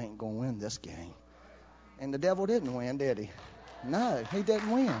devil ain't going to win this game. And the devil didn't win, did he? No, he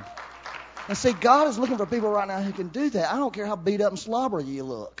didn't win. And see, God is looking for people right now who can do that. I don't care how beat up and slobbery you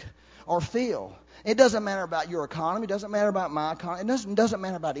look or feel. It doesn't matter about your economy. It doesn't matter about my economy. It doesn't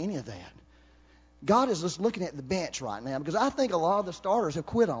matter about any of that. God is just looking at the bench right now because I think a lot of the starters have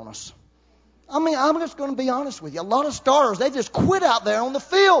quit on us. I mean, I'm just going to be honest with you. A lot of starters, they just quit out there on the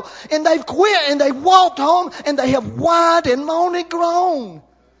field, and they've quit, and they've walked home, and they have whined and moaned and groaned.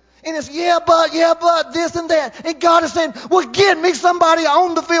 And it's, yeah, but, this and that. And God is saying, well, get me somebody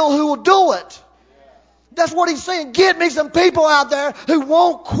on the field who will do it. That's what he's saying. Get me some people out there who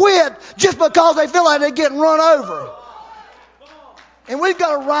won't quit just because they feel like they're getting run over. And we've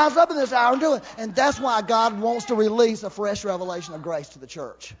got to rise up in this hour and do it. And that's why God wants to release a fresh revelation of grace to the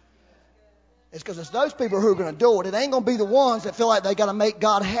church. It's because it's those people who are going to do it. It ain't going to be the ones that feel like they got to make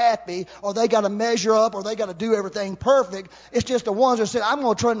God happy or they got to measure up or they got to do everything perfect. It's just the ones that say, I'm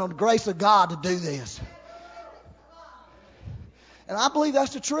going to trust on the grace of God to do this. And I believe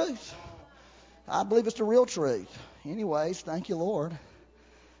that's the truth. I believe it's the real truth. Anyways, thank you, Lord.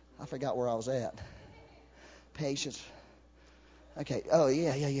 I forgot where I was at. Patience. Okay. Oh,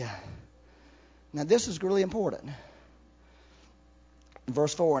 yeah. Now, this is really important.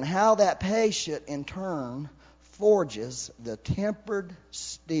 Verse 4, and how that patient in turn forges the tempered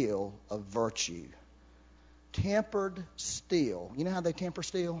steel of virtue. Tempered steel. You know how they temper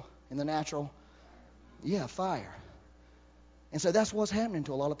steel in the natural? Yeah, fire. And so that's what's happening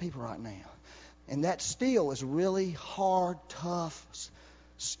to a lot of people right now. And that steel is really hard, tough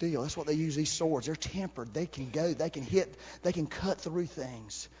steel. That's what they use these swords. They're tempered. They can go, they can hit, they can cut through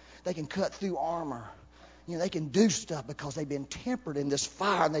things. They can cut through armor. You know, they can do stuff because they've been tempered in this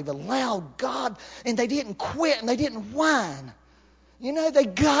fire and they've allowed God, and they didn't quit and they didn't whine. You know, they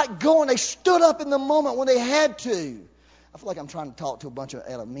got going. They stood up in the moment when they had to. I feel like I'm trying to talk to a bunch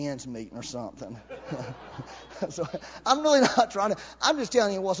at a men's meeting or something. So I'm really not trying to. I'm just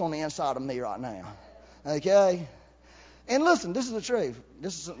telling you what's on the inside of me right now. Okay? And listen, this is the truth.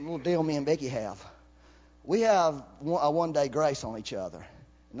 This is a little deal me and Becky have. We have a one-day grace on each other.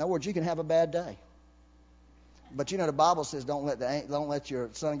 In other words, you can have a bad day. But you know the Bible says don't let your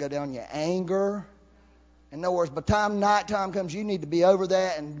sun go down in your anger. In other words, by the time nighttime comes, you need to be over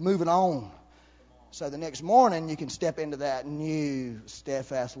that and moving on. So the next morning you can step into that new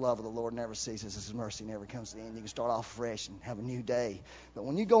steadfast love of the Lord never ceases. His mercy never comes to the end. You can start off fresh and have a new day. But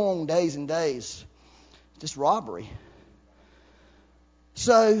when you go on days and days, it's just robbery.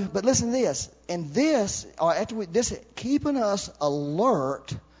 So, but listen to this. And this, keeping us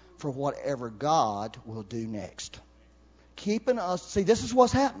alert for whatever God will do next. Keeping us, see, this is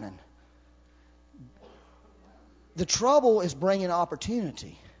what's happening. The trouble is bringing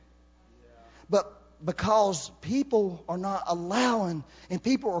opportunity. But because people are not allowing and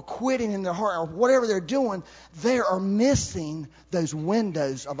people are quitting in their heart or whatever they're doing, they are missing those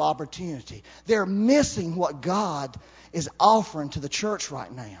windows of opportunity. They're missing what God is offering to the church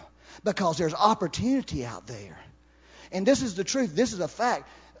right now because there's opportunity out there. And this is the truth. This is a fact.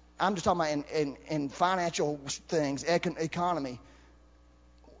 I'm just talking about in financial things, economy.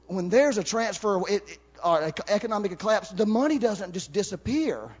 When there's a transfer or economic collapse, the money doesn't just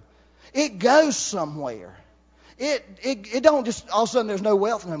disappear. It goes somewhere. It don't just all of a sudden there's no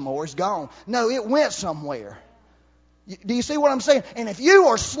wealth no more. It's gone. No, it went somewhere. Do you see what I'm saying? And if you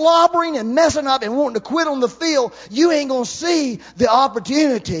are slobbering and messing up and wanting to quit on the field, you ain't going to see the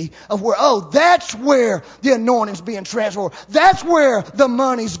opportunity of where, that's where the anointing's being transferred. That's where the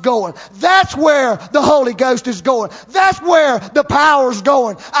money's going. That's where the Holy Ghost is going. That's where the power's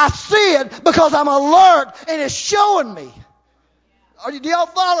going. I see it because I'm alert and it's showing me. Do y'all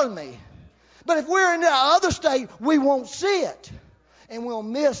follow me? But if we're in that other state, we won't see it. And we'll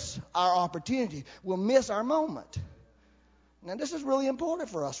miss our opportunity. We'll miss our moment. Now, this is really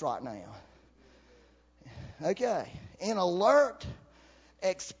important for us right now. Okay. In alert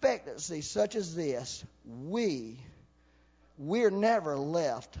expectancy such as this, we're never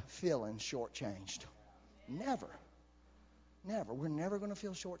left feeling shortchanged. Never. Never. We're never going to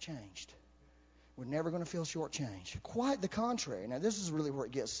feel shortchanged. We're never going to feel shortchanged. Quite the contrary. Now, this is really where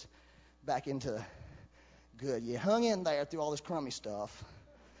it gets back into good. You hung in there through all this crummy stuff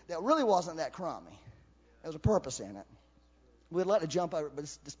that really wasn't that crummy. There was a purpose in it. We'd like to jump over it, but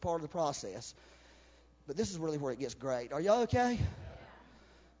it's part of the process. But this is really where it gets great. Are y'all okay?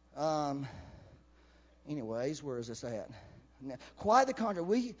 Anyways, where is this at? Now, quite the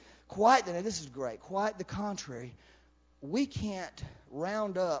contrary. Now this is great. Quite the contrary. we can't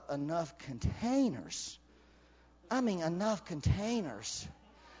round up enough containers. I mean, enough containers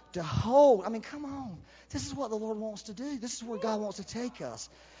to hold. I mean, come on. This is what the Lord wants to do. This is where God wants to take us.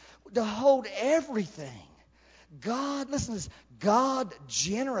 To hold everything. God, listen to this. God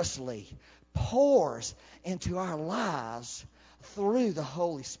generously pours into our lives through the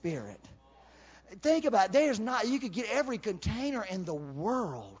Holy Spirit. Think about it. You could get every container in the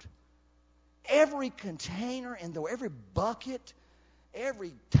world. Every container in the world. Every bucket.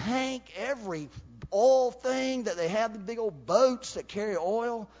 Every tank. Every oil thing that they have. The big old boats that carry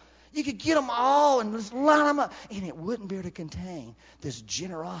oil. You could get them all and just line them up. And it wouldn't be able to contain this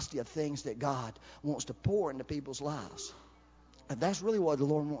generosity of things that God wants to pour into people's lives. And that's really what the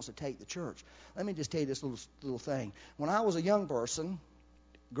Lord wants to take the church. Let me just tell you this little thing. When I was a young person,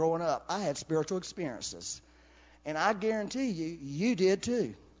 growing up, I had spiritual experiences. And I guarantee you, you did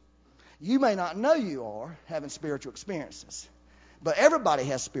too. You may not know you are having spiritual experiences. But everybody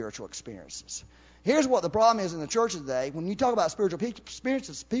has spiritual experiences. Here's what the problem is in the church today. When you talk about spiritual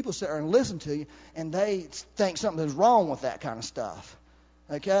experiences, people sit there and listen to you, and they think something is wrong with that kind of stuff.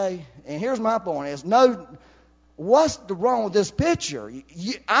 Okay? And here's my point is, no, what's wrong with this picture?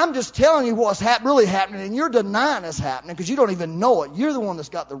 I'm just telling you what's really happening, and you're denying it's happening because you don't even know it. You're the one that's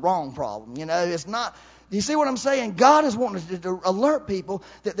got the wrong problem. You know, it's not. You see what I'm saying? God is wanting to alert people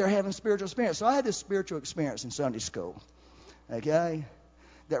that they're having spiritual experience. So I had this spiritual experience in Sunday school. Okay?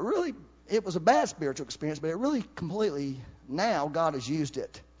 That really... It was a bad spiritual experience, but it really completely, now God has used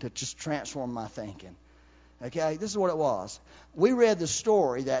it to just transform my thinking. Okay, this is what it was. We read the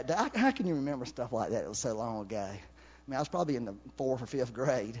story that, how can you remember stuff like that? It was so long ago. I mean, I was probably in the 4th or 5th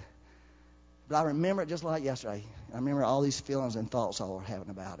grade. But I remember it just like yesterday. I remember all these feelings and thoughts I was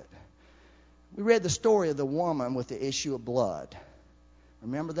having about it. We read the story of the woman with the issue of blood.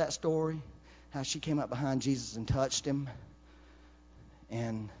 Remember that story? How she came up behind Jesus and touched him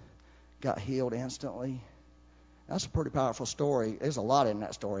and got healed instantly. That's a pretty powerful story. There's a lot in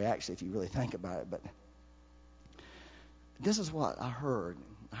that story, actually, if you really think about it. But this is what I heard.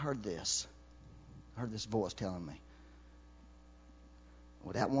 I heard this. I heard this voice telling me.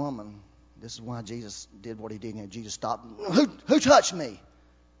 Well, that woman, this is why Jesus did what he did. And Jesus stopped. Who touched me?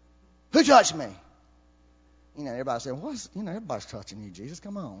 Who touched me? You know, everybody said, everybody's touching you, Jesus.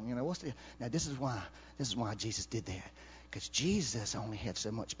 Come on. You know, now this is why Jesus did that. Because Jesus only had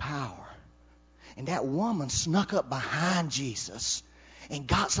so much power. And that woman snuck up behind Jesus and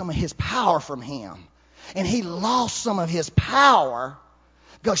got some of his power from him. And he lost some of his power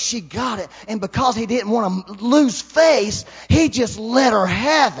because she got it. And because he didn't want to lose face, he just let her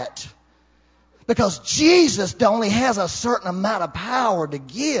have it. Because Jesus only has a certain amount of power to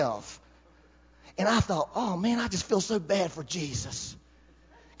give. And I thought, oh man, I just feel so bad for Jesus.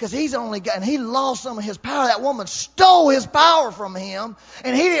 Because he lost some of his power. That woman stole his power from him.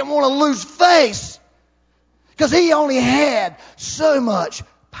 And he didn't want to lose face. Because he only had so much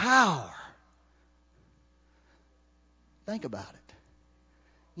power. Think about it.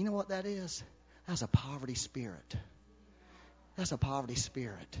 You know what that is? That's a poverty spirit. That's a poverty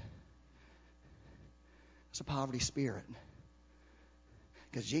spirit. It's a poverty spirit.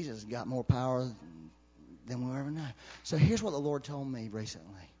 Because Jesus has got more power than we'll ever know. So here's what the Lord told me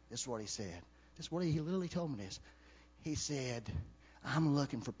recently. This is what he said. He literally told me this. He said, I'm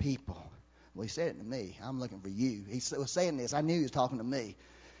looking for people. Well, he said it to me. I'm looking for you. He was saying this. I knew he was talking to me.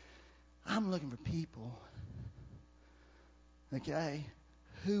 I'm looking for people, okay,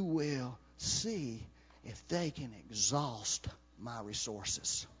 who will see if they can exhaust my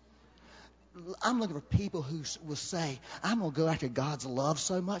resources. I'm looking for people who will say, I'm going to go after God's love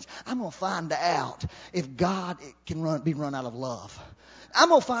so much, I'm going to find out if God can be run out of love. I'm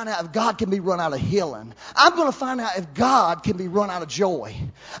going to find out if God can be run out of healing. I'm going to find out if God can be run out of joy.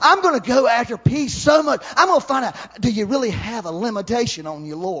 I'm going to go after peace so much. I'm going to find out, do you really have a limitation on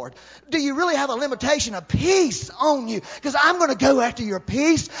you, Lord? Do you really have a limitation of peace on you? Because I'm going to go after your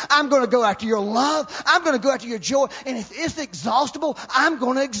peace. I'm going to go after your love. I'm going to go after your joy. And if it's exhaustible, I'm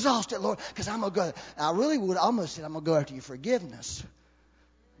going to exhaust it, Lord. Because I'm going to go. I really would almost say I'm going to go after your forgiveness.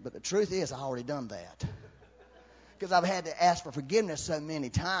 But the truth is, I've already done that. Because I've had to ask for forgiveness so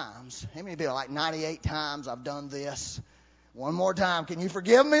many times. How many people? Like 98 times I've done this. One more time. Can you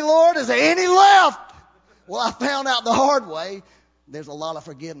forgive me, Lord? Is there any left? Well, I found out the hard way. There's a lot of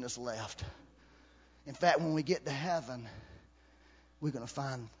forgiveness left. In fact, when we get to heaven, we're going to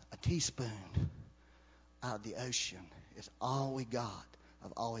find a teaspoon out of the ocean. It's all we got.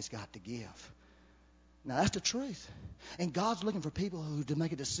 I've always got to give. Now, that's the truth. And God's looking for people who to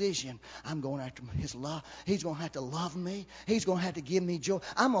make a decision. I'm going after his love. He's going to have to love me. He's going to have to give me joy.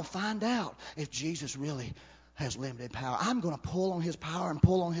 I'm going to find out if Jesus really has limited power. I'm going to pull on his power and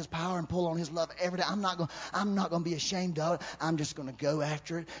pull on his power and pull on his love every day. I'm not going to be ashamed of it. I'm just going to go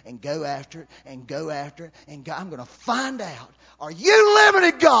after it and go after it and go after it. And I'm going to find out, are you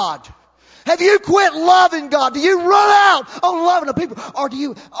limited, God? Have you quit loving God? Do you run out on loving the people? Or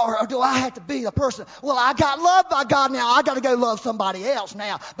do I have to be the person? Well, I got loved by God now. I got to go love somebody else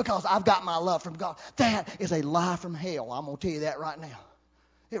now because I've got my love from God. That is a lie from hell. I'm going to tell you that right now.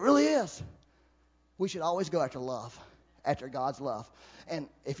 It really is. We should always go after love, after God's love. And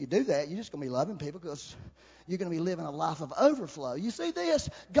if you do that, you're just going to be loving people because you're going to be living a life of overflow. You see this?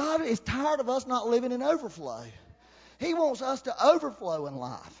 God is tired of us not living in overflow. He wants us to overflow in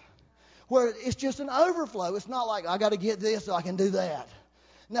life, where it's just an overflow. It's not like I got to get this so I can do that.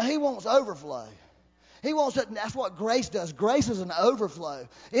 No, he wants overflow. He wants it. That's what grace does. Grace is an overflow.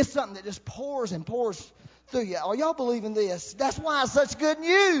 It's something that just pours and pours through you. Are y'all believing this? That's why it's such good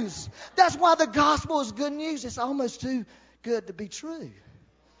news. That's why the gospel is good news. It's almost too good to be true.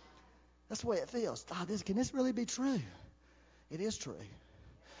 That's the way it feels. Can this really be true? It is true.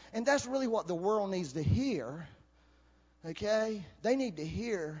 And that's really what the world needs to hear. Okay? They need to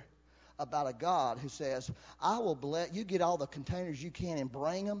hear about a God who says, I will bless you, get all the containers you can and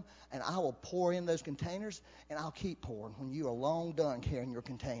bring them, and I will pour in those containers, and I'll keep pouring when you are long done carrying your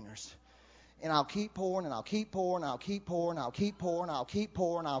containers. And I'll keep pouring, and I'll keep pouring, I'll keep pouring, I'll keep pouring, I'll keep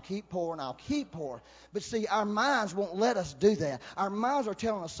pouring, I'll keep pouring, I'll keep pouring. But see, our minds won't let us do that. Our minds are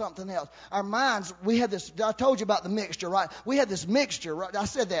telling us something else. Our minds, we have this, I told you about the mixture, right? We have this mixture, right? I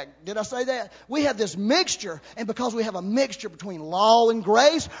said that. Did I say that? We have this mixture, and because we have a mixture between law and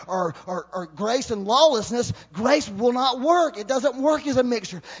grace, or grace and lawlessness, grace will not work. It doesn't work as a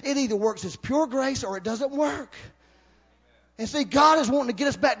mixture. It either works as pure grace or it doesn't work. And see, God is wanting to get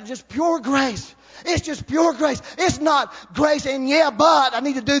us back to just pure grace. It's just pure grace. It's not grace and but I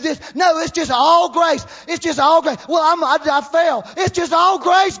need to do this. No, it's just all grace. It's just all grace. Well, I fell. It's just all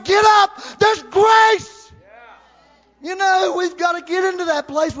grace. Get up. There's grace. You know, we've got to get into that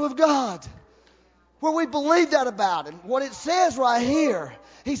place with God where we believe that about Him. What it says right here,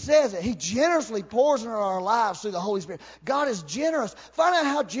 He says it. He generously pours into our lives through the Holy Spirit. God is generous. Find out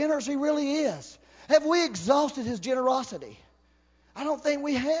how generous He really is. Have we exhausted His generosity? I don't think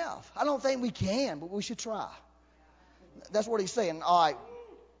we have. I don't think we can, but we should try. That's what He's saying. All right.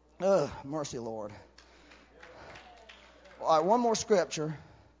 Mercy, Lord. All right, one more scripture.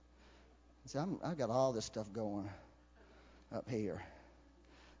 See, I've got all this stuff going up here.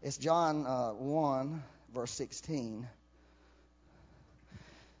 It's John 1, verse 16.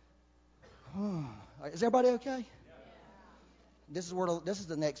 Is everybody okay? This is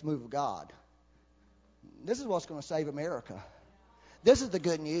the next move of God. This is what's going to save America. This is the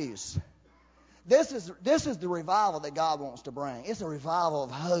good news. This is the revival that God wants to bring. It's a revival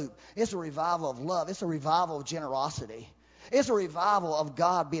of hope. It's a revival of love. It's a revival of generosity. It's a revival of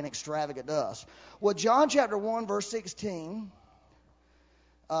God being extravagant to us. Well, John chapter 1, verse 16,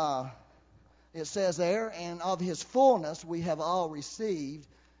 it says there, and of His fullness we have all received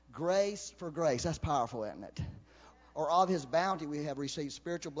grace for grace. That's powerful, isn't it? Or of His bounty we have received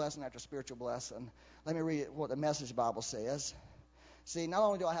spiritual blessing after spiritual blessing. Let me read what the Message Bible says. See, not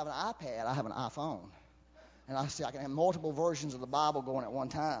only do I have an iPad, I have an iPhone. And I can have multiple versions of the Bible going at one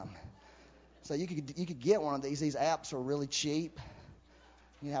time. So you could get one of these. These apps are really cheap.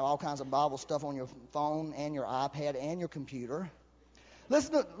 You have all kinds of Bible stuff on your phone and your iPad and your computer.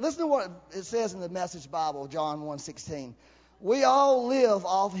 Listen to what it says in the Message Bible, John 1:16. We all live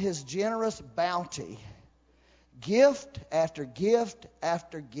off His generous bounty, gift after gift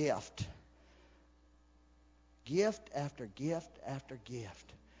after gift. Gift after gift after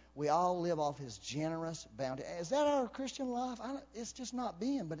gift. We all live off His generous bounty. Is that our Christian life? It's just not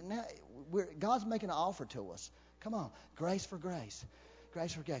being, but now God's making an offer to us. Come on, grace for grace.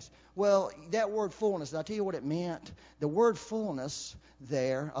 Grace for grace. Well, that word fullness, I'll tell you what it meant. The word fullness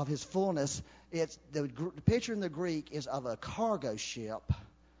there, of His fullness, it's the picture in the Greek is of a cargo ship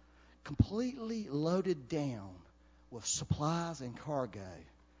completely loaded down with supplies and cargo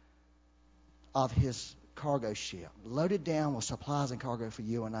of His cargo ship, loaded down with supplies and cargo for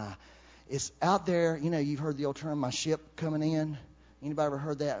you and I. It's out there, you've heard the old term, my ship coming in. Anybody ever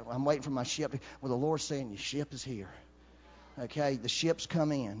heard that? I'm waiting for my ship. Well, the Lord's saying, your ship is here. Okay, the ship's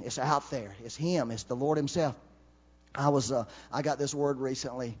come in. It's out there. It's Him. It's the Lord Himself. I got this word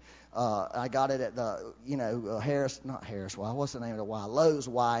recently. I got it at the, what's the name of the Y? Lowe's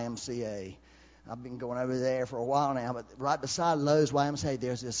YMCA. I've been going over there for a while now, but right beside Lowe's YMCA,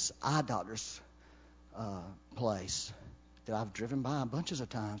 there's this eye doctor's place that I've driven by bunches of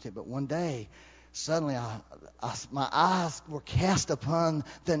times. But one day, Suddenly, my eyes were cast upon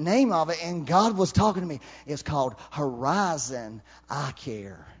the name of it, and God was talking to me. It's called Horizon Eye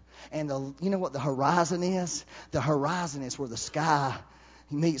Care. And you know what the horizon is? The horizon is where the sky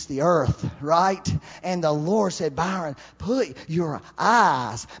meets the earth, right? And the Lord said, Byron, put your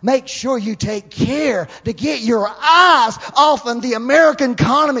eyes, make sure you take care to get your eyes off on the American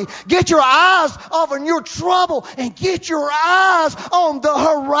economy. Get your eyes off on your trouble and get your eyes on the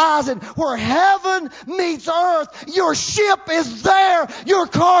horizon where heaven meets earth. Your ship is there. Your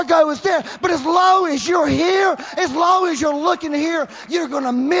cargo is there. But as long as you're here, as long as you're looking here, you're going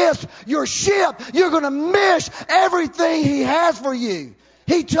to miss your ship. You're going to miss everything He has for you.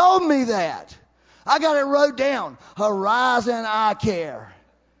 He told me that. I got it wrote down. Horizon Eye Care.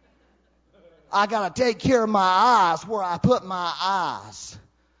 I got to take care of my eyes where I put my eyes.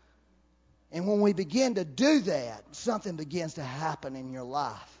 And when we begin to do that, something begins to happen in your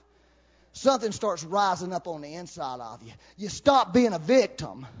life. Something starts rising up on the inside of you. You stop being a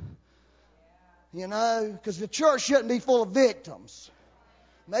victim. You know, because the church shouldn't be full of victims.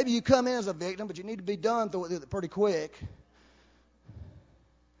 Maybe you come in as a victim, but you need to be done with it pretty quick.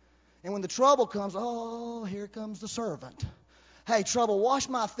 And when the trouble comes, oh, here comes the servant. Hey, trouble, wash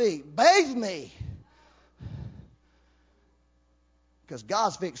my feet. Bathe me. Because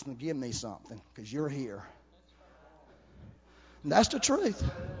God's fixing to give me something because you're here. And that's the truth.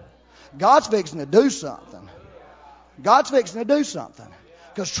 God's fixing to do something. God's fixing to do something.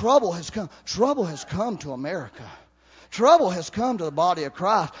 Because trouble has come. Trouble has come to America. Trouble has come to the body of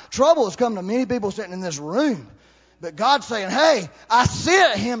Christ. Trouble has come to many people sitting in this room. But God's saying, hey, I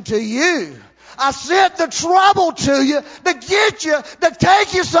sent Him to you. I sent the trouble to you to get you, to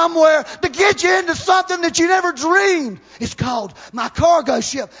take you somewhere, to get you into something that you never dreamed. It's called my cargo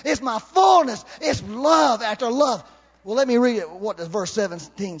ship. It's my fullness. It's love after love. Well, let me read it, what the verse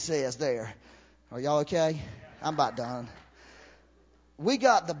 17 says there. Are y'all okay? I'm about done. We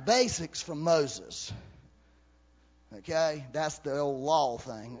got the basics from Moses. Okay? That's the old law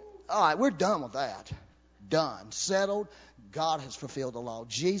thing. All right, we're done with that. Done. Settled. God has fulfilled the law.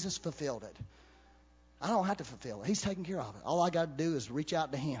 Jesus fulfilled it. I don't have to fulfill it. He's taking care of it. All I got to do is reach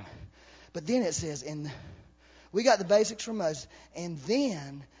out to Him. But then it says, we got the basics from Moses, and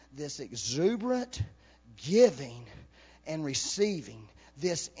then this exuberant giving and receiving,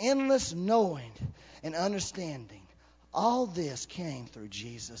 this endless knowing and understanding, all this came through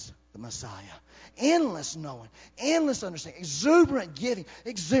Jesus the Messiah. Endless knowing, endless understanding, exuberant giving.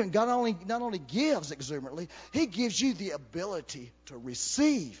 God not only gives exuberantly, He gives you the ability to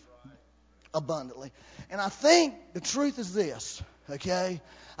receive abundantly. And I think the truth is this, okay?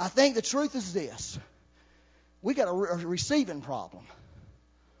 I think the truth is this. We got a receiving problem.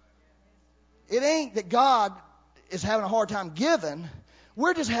 It ain't that God is having a hard time giving.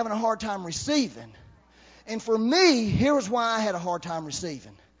 We're just having a hard time receiving. And for me, here's why I had a hard time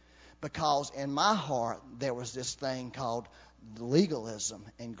receiving. Because in my heart, there was this thing called legalism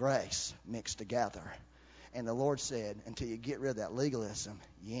and grace mixed together. And the Lord said, until you get rid of that legalism,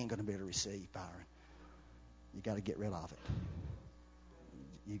 you ain't going to be able to receive, Byron. You got to get rid of it.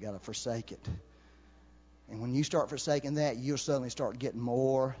 You got to forsake it. And when you start forsaking that, you'll suddenly start getting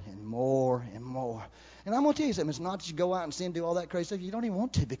more and more and more. And I'm going to tell you something. It's not that you go out and sin, do all that crazy stuff. You don't even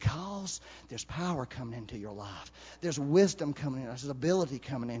want to, because there's power coming into your life. There's wisdom coming in. There's ability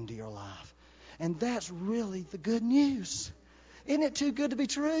coming into your life. And that's really the good news. Isn't it too good to be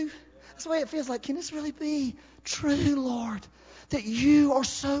true? That's the way it feels like. Can this really be true, Lord? That you are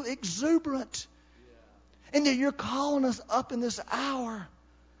so exuberant. And that you're calling us up in this hour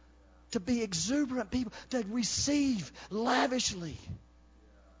to be exuberant people, to receive lavishly.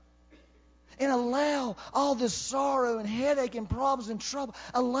 And allow all this sorrow and headache and problems and trouble,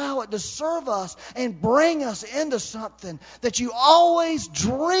 allow it to serve us and bring us into something that you always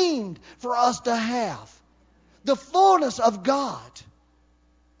dreamed for us to have. The fullness of God.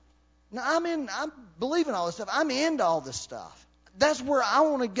 Now, I'm believing all this stuff. I'm into all this stuff. That's where I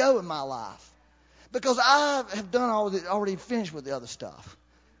want to go in my life. Because I have done already finished with the other stuff.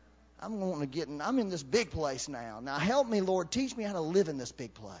 I'm in this big place now. Now help me, Lord. Teach me how to live in this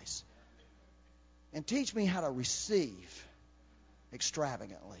big place. And teach me how to receive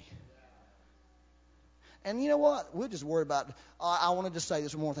extravagantly. And you know what? We'll just worry about... I wanted to say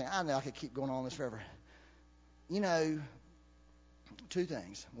this one more thing. I know I could keep going on this forever. You know, two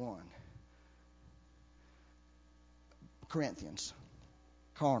things. One, Corinthians.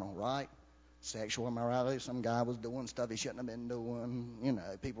 Carnal, right? Sexual immorality. Some guy was doing stuff he shouldn't have been doing. You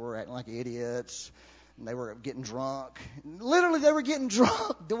know, people were acting like idiots. And they were getting drunk. Literally, they were getting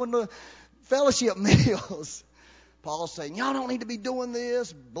drunk doing the fellowship meals. Paul's saying, y'all don't need to be doing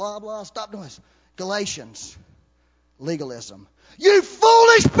this. Blah, blah. Stop doing this. Galatians, legalism. You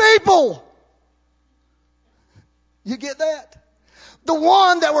foolish people! You get that? The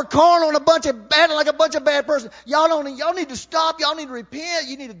one that were carnal and like a bunch of bad persons. Y'all need to stop. Y'all need to repent.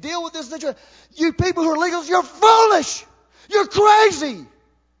 You need to deal with this situation. You people who are legalists, you're foolish. You're crazy.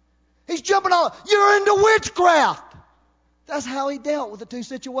 He's jumping on. You're into witchcraft. That's how he dealt with the two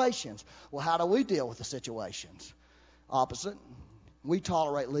situations. Well, how do we deal with the situations? Opposite. We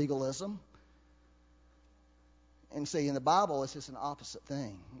tolerate legalism. And see, in the Bible, it's just an opposite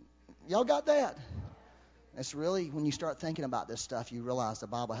thing. Y'all got that? It's really, when you start thinking about this stuff, you realize the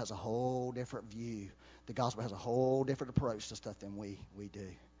Bible has a whole different view. The gospel has a whole different approach to stuff than we do.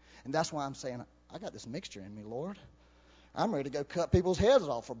 And that's why I'm saying, I got this mixture in me, Lord. I'm ready to go cut people's heads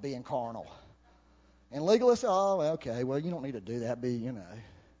off for being carnal. And legalists, okay, well, you don't need to do that,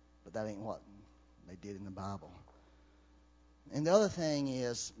 but that ain't what they did in the Bible. And the other thing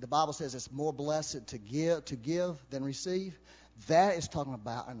is, the Bible says it's more blessed to give than receive. That is talking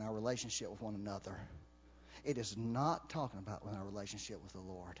about in our relationship with one another. It is not talking about in our relationship with the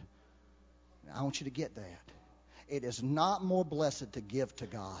Lord. I want you to get that. It is not more blessed to give to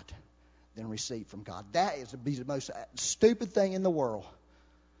God than receive from God. That is the most stupid thing in the world.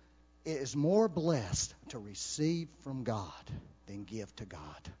 It is more blessed to receive from God than give to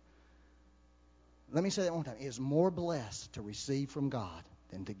God. Let me say that one time. It is more blessed to receive from God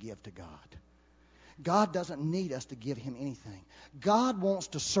than to give to God. God doesn't need us to give him anything. God wants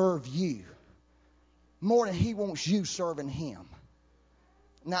to serve you more than he wants you serving him.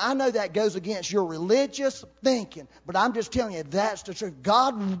 Now, I know that goes against your religious thinking, but I'm just telling you, that's the truth.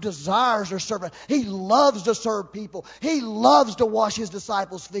 God desires to serve. He loves to serve people. He loves to wash his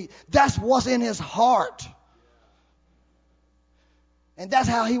disciples' feet. That's what's in his heart. And that's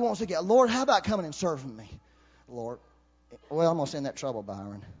how he wants to get. Lord, how about coming and serving me? Lord, well, I'm going to send that trouble,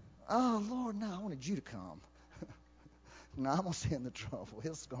 Byron. Oh, Lord, no, I wanted you to come. No, I'm going to send the trouble.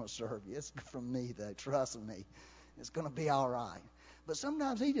 It's going to serve you. It's from me, though. Trust me. It's going to be all right. But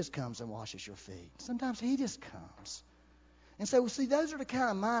sometimes he just comes and washes your feet. Sometimes he just comes. And so, see, those are the kind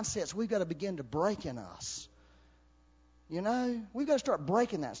of mindsets we've got to begin to break in us. You know, we've got to start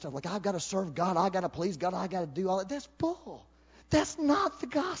breaking that stuff. Like, I've got to serve God. I've got to please God. I've got to do all that. That's bull. That's not the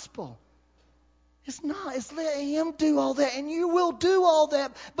gospel. It's not. It's let him do all that, and you will do all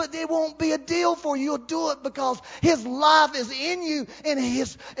that, but it won't be a deal for you. You'll do it because his life is in you, and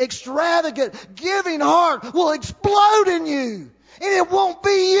his extravagant, giving heart will explode in you, and it won't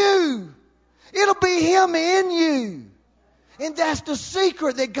be you. It'll be him in you. And that's the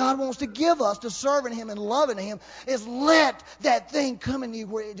secret that God wants to give us to serving him and loving him, is let that thing come in you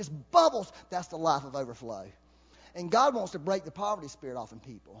where it just bubbles. That's the life of overflow. And God wants to break the poverty spirit off in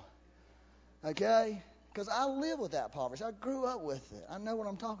people. Okay? Because I live with that poverty. I grew up with it. I know what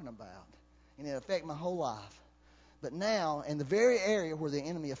I'm talking about. And it affected my whole life. But now, in the very area where the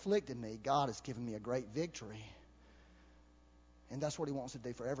enemy afflicted me, God has given me a great victory. And that's what he wants to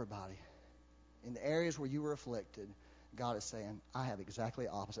do for everybody. In the areas where you were afflicted, God is saying, I have exactly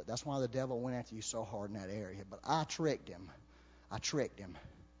opposite. That's why the devil went after you so hard in that area. But I tricked him. I tricked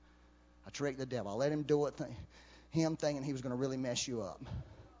the devil. I let him do it, him thinking he was going to really mess you up.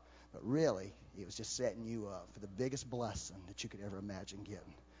 But really, he was just setting you up for the biggest blessing that you could ever imagine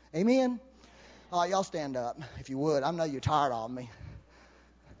getting. Amen? All right, y'all stand up, if you would. I know you're tired of me.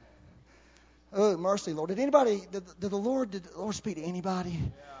 Oh, mercy, Lord. Did the Lord speak to anybody?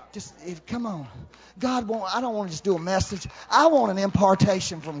 Come on. I don't want to just do a message. I want an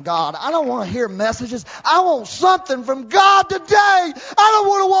impartation from God. I don't want to hear messages. I want something from God today. I don't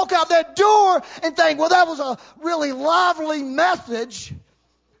want to walk out that door and think, well, that was a really lively message.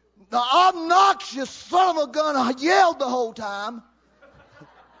 The obnoxious son of a gun yelled the whole time.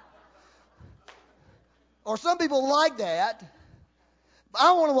 Or some people like that.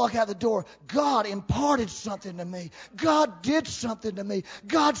 I want to walk out the door. God imparted something to me. God did something to me.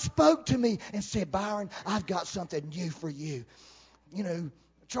 God spoke to me and said, Byron, I've got something new for you. You know,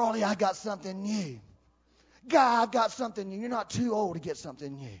 Charlie, I got something new. Guy, I've got something new. You're not too old to get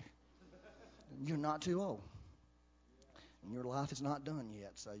something new. You're not too old. And your life is not done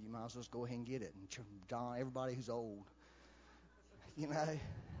yet, so you might as well just go ahead and get it. And John, everybody who's old, you know.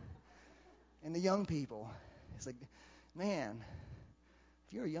 And the young people, it's like, man,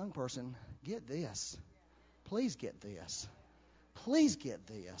 if you're a young person, get this. Please get this. Please get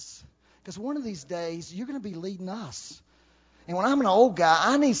this. Because one of these days, you're going to be leading us. And when I'm an old guy,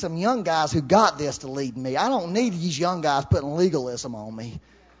 I need some young guys who got this to lead me. I don't need these young guys putting legalism on me.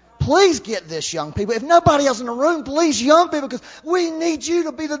 please get this, young people. If nobody else in the room, please, young people, because we need you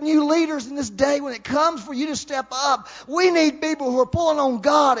to be the new leaders in this day when it comes for you to step up. We need people who are pulling on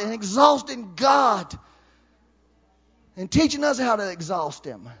God and exhausting God and teaching us how to exhaust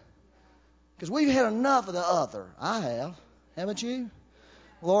Him. Because we've had enough of the other. I have. Haven't you?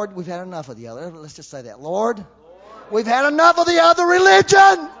 Lord, we've had enough of the other. Let's just say that. Lord, we've had enough of the other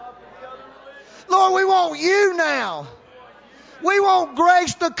religion. Lord, we want you now. We want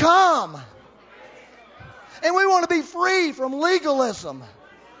grace to come. And we want to be free from legalism.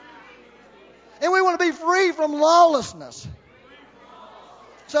 And we want to be free from lawlessness.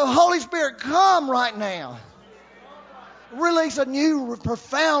 So Holy Spirit, come right now. Release a new,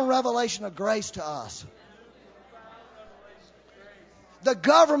 profound revelation of grace to us. The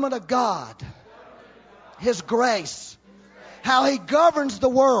government of God. His grace. How He governs the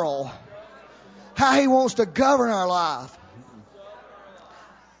world. How He wants to govern our life.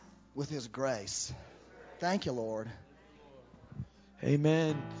 With His grace. Thank you, Lord.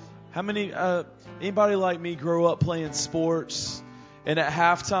 Amen. How many, anybody like me grew up playing sports, and at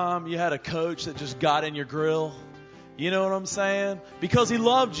halftime you had a coach that just got in your grill? You know what I'm saying? Because he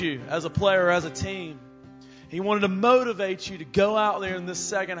loved you as a player, as a team. He wanted to motivate you to go out there in this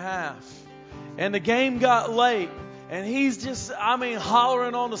second half. And the game got late, and he's just,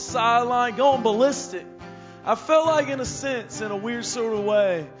 hollering on the sideline, going ballistic. I felt like, in a sense, in a weird sort of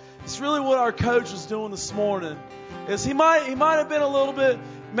way, it's really what our coach was doing this morning. Is he might have been a little bit,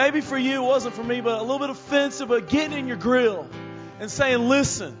 maybe for you, it wasn't for me, but a little bit offensive, but getting in your grill and saying,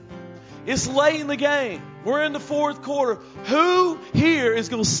 listen, it's late in the game. We're in the fourth quarter. Who here is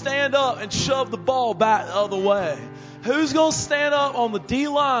going to stand up and shove the ball back the other way? Who's going to stand up on the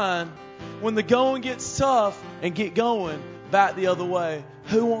D-line when the going gets tough and get going back the other way?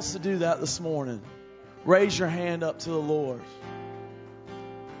 Who wants to do that this morning? Raise your hand up to the Lord.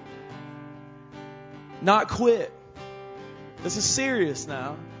 Not quit. This is serious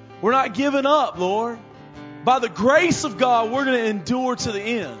now. We're not giving up, Lord. By the grace of God, we're going to endure to the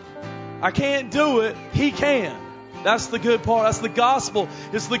end. I can't do it. He can. That's the good part. That's the gospel.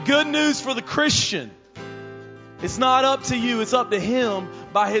 It's the good news for the Christian. It's not up to you. It's up to Him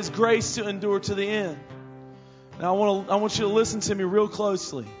by His grace to endure to the end. Now, I want you to listen to me real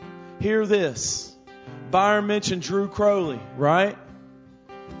closely. Hear this. Byron mentioned Drew Crowley, right?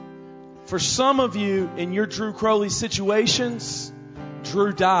 For some of you, in your Drew Crowley situations,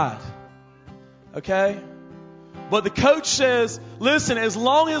 Drew died. Okay? But the coach says, listen, as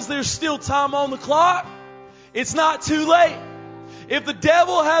long as there's still time on the clock, it's not too late. If the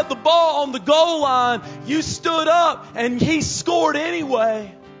devil had the ball on the goal line, you stood up and he scored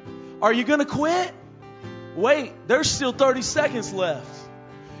anyway. Are you going to quit? Wait, there's still 30 seconds left.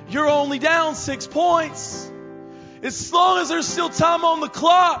 You're only down 6 points. As long as there's still time on the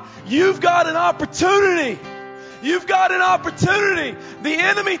clock, you've got an opportunity. You've got an opportunity. The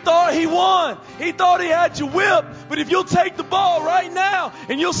enemy thought he won. He thought he had you whipped. But if you'll take the ball right now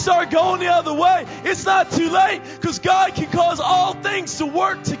and you'll start going the other way, it's not too late, because God can cause all things to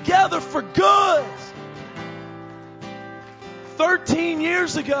work together for good. 13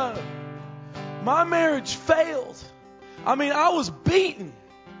 years ago, my marriage failed. I was beaten.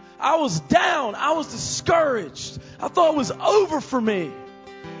 I was down. I was discouraged. I thought it was over for me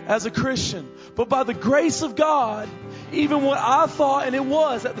as a Christian. But by the grace of God, even what I thought, and it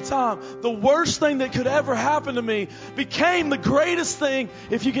was at the time, the worst thing that could ever happen to me became the greatest thing,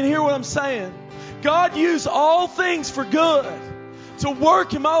 if you can hear what I'm saying. God used all things for good to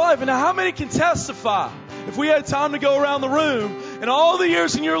work in my life. And now, how many can testify? If we had time to go around the room, and all the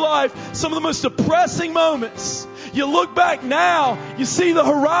years in your life, some of the most depressing moments, you look back now, you see the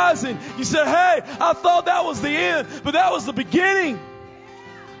horizon. You say, hey, I thought that was the end, but that was the beginning.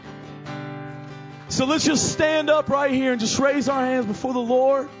 So let's just stand up right here and just raise our hands before the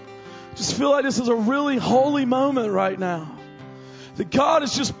Lord. Just feel like this is a really holy moment right now. That God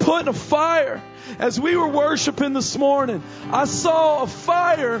is just putting a fire. As we were worshiping this morning, I saw a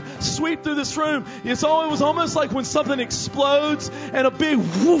fire sweep through this room. It was almost like when something explodes and a big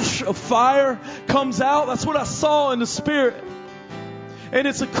whoosh of fire comes out. That's what I saw in the Spirit. And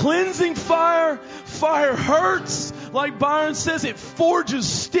it's a cleansing fire. Fire hurts. Like Byron says, it forges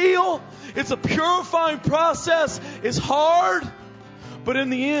steel. It's a purifying process. It's hard. But in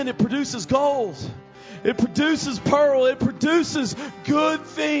the end, it produces gold. It produces pearl. It produces good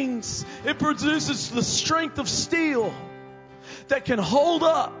things. It produces the strength of steel that can hold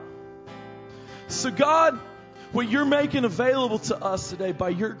up. So God, what you're making available to us today by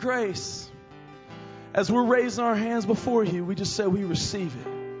your grace, as we're raising our hands before you, we just say we receive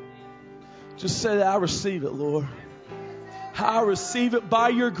it. Just say that, I receive it, Lord. I receive it by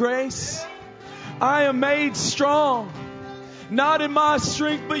your grace. I am made strong, not in my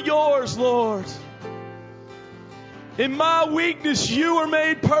strength, but yours, Lord. In my weakness, you are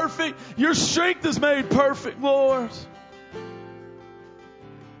made perfect. Your strength is made perfect, Lord.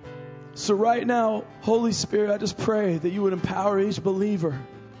 So right now, Holy Spirit, I just pray that you would empower each believer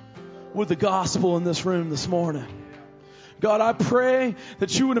with the gospel in this room this morning. God, I pray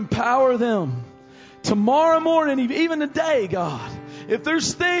that you would empower them tomorrow morning, even today, God. If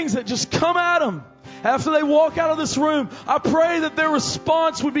there's things that just come at them after they walk out of this room, I pray that their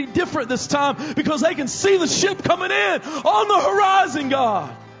response would be different this time because they can see the ship coming in on the horizon,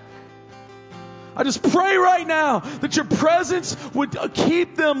 God. I just pray right now that your presence would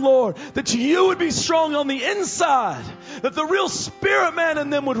keep them, Lord, that you would be strong on the inside, that the real spirit man in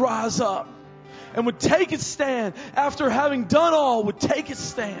them would rise up and would take its stand after having done all, would take its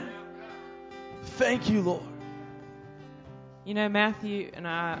stand. Thank you, Lord. You know, Matthew and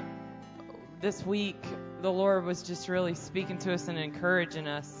I, this week, the Lord was just really speaking to us and encouraging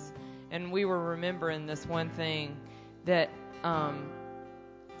us. And we were remembering this one thing that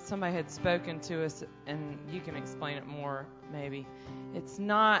somebody had spoken to us, and you can explain it more maybe. It's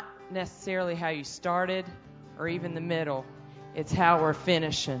not necessarily how you started or even the middle. It's how we're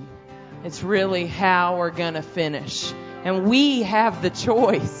finishing. It's really how we're going to finish. And we have the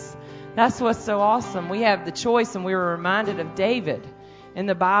choice. That's what's so awesome. We have the choice, and we were reminded of David in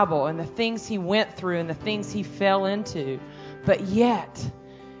the Bible and the things he went through and the things he fell into. But yet,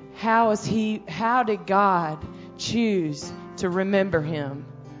 how did God choose to remember him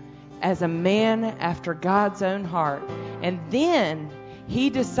as a man after God's own heart? And then he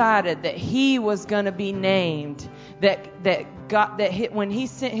decided that he was going to be named, when he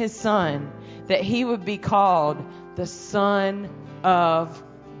sent his son, that he would be called the Son of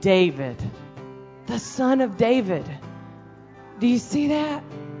David. The Son of David. Do you see that?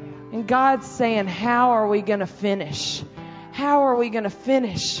 And God's saying, how are we going to finish? How are we going to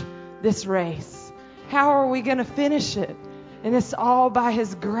finish this race? How are we going to finish it? And it's all by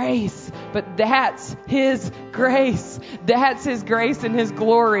His grace. But that's His grace. That's His grace and His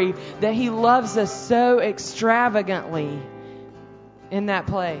glory, that He loves us so extravagantly in that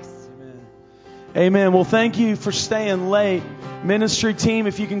place. Amen. Amen. Well, thank you for staying late. Ministry team,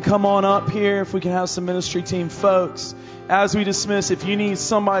 if you can come on up here, if we can have some ministry team folks. As we dismiss, if you need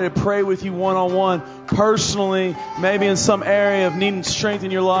somebody to pray with you one-on-one, personally, maybe in some area of needing strength in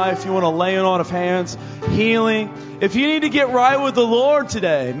your life, you want to lay on of hands, healing. If you need to get right with the Lord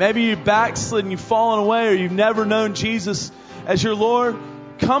today, maybe you've backslidden, you've fallen away, or you've never known Jesus as your Lord,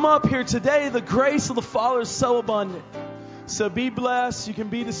 come up here today. The grace of the Father is so abundant. So be blessed. You can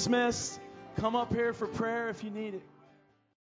be dismissed. Come up here for prayer if you need it.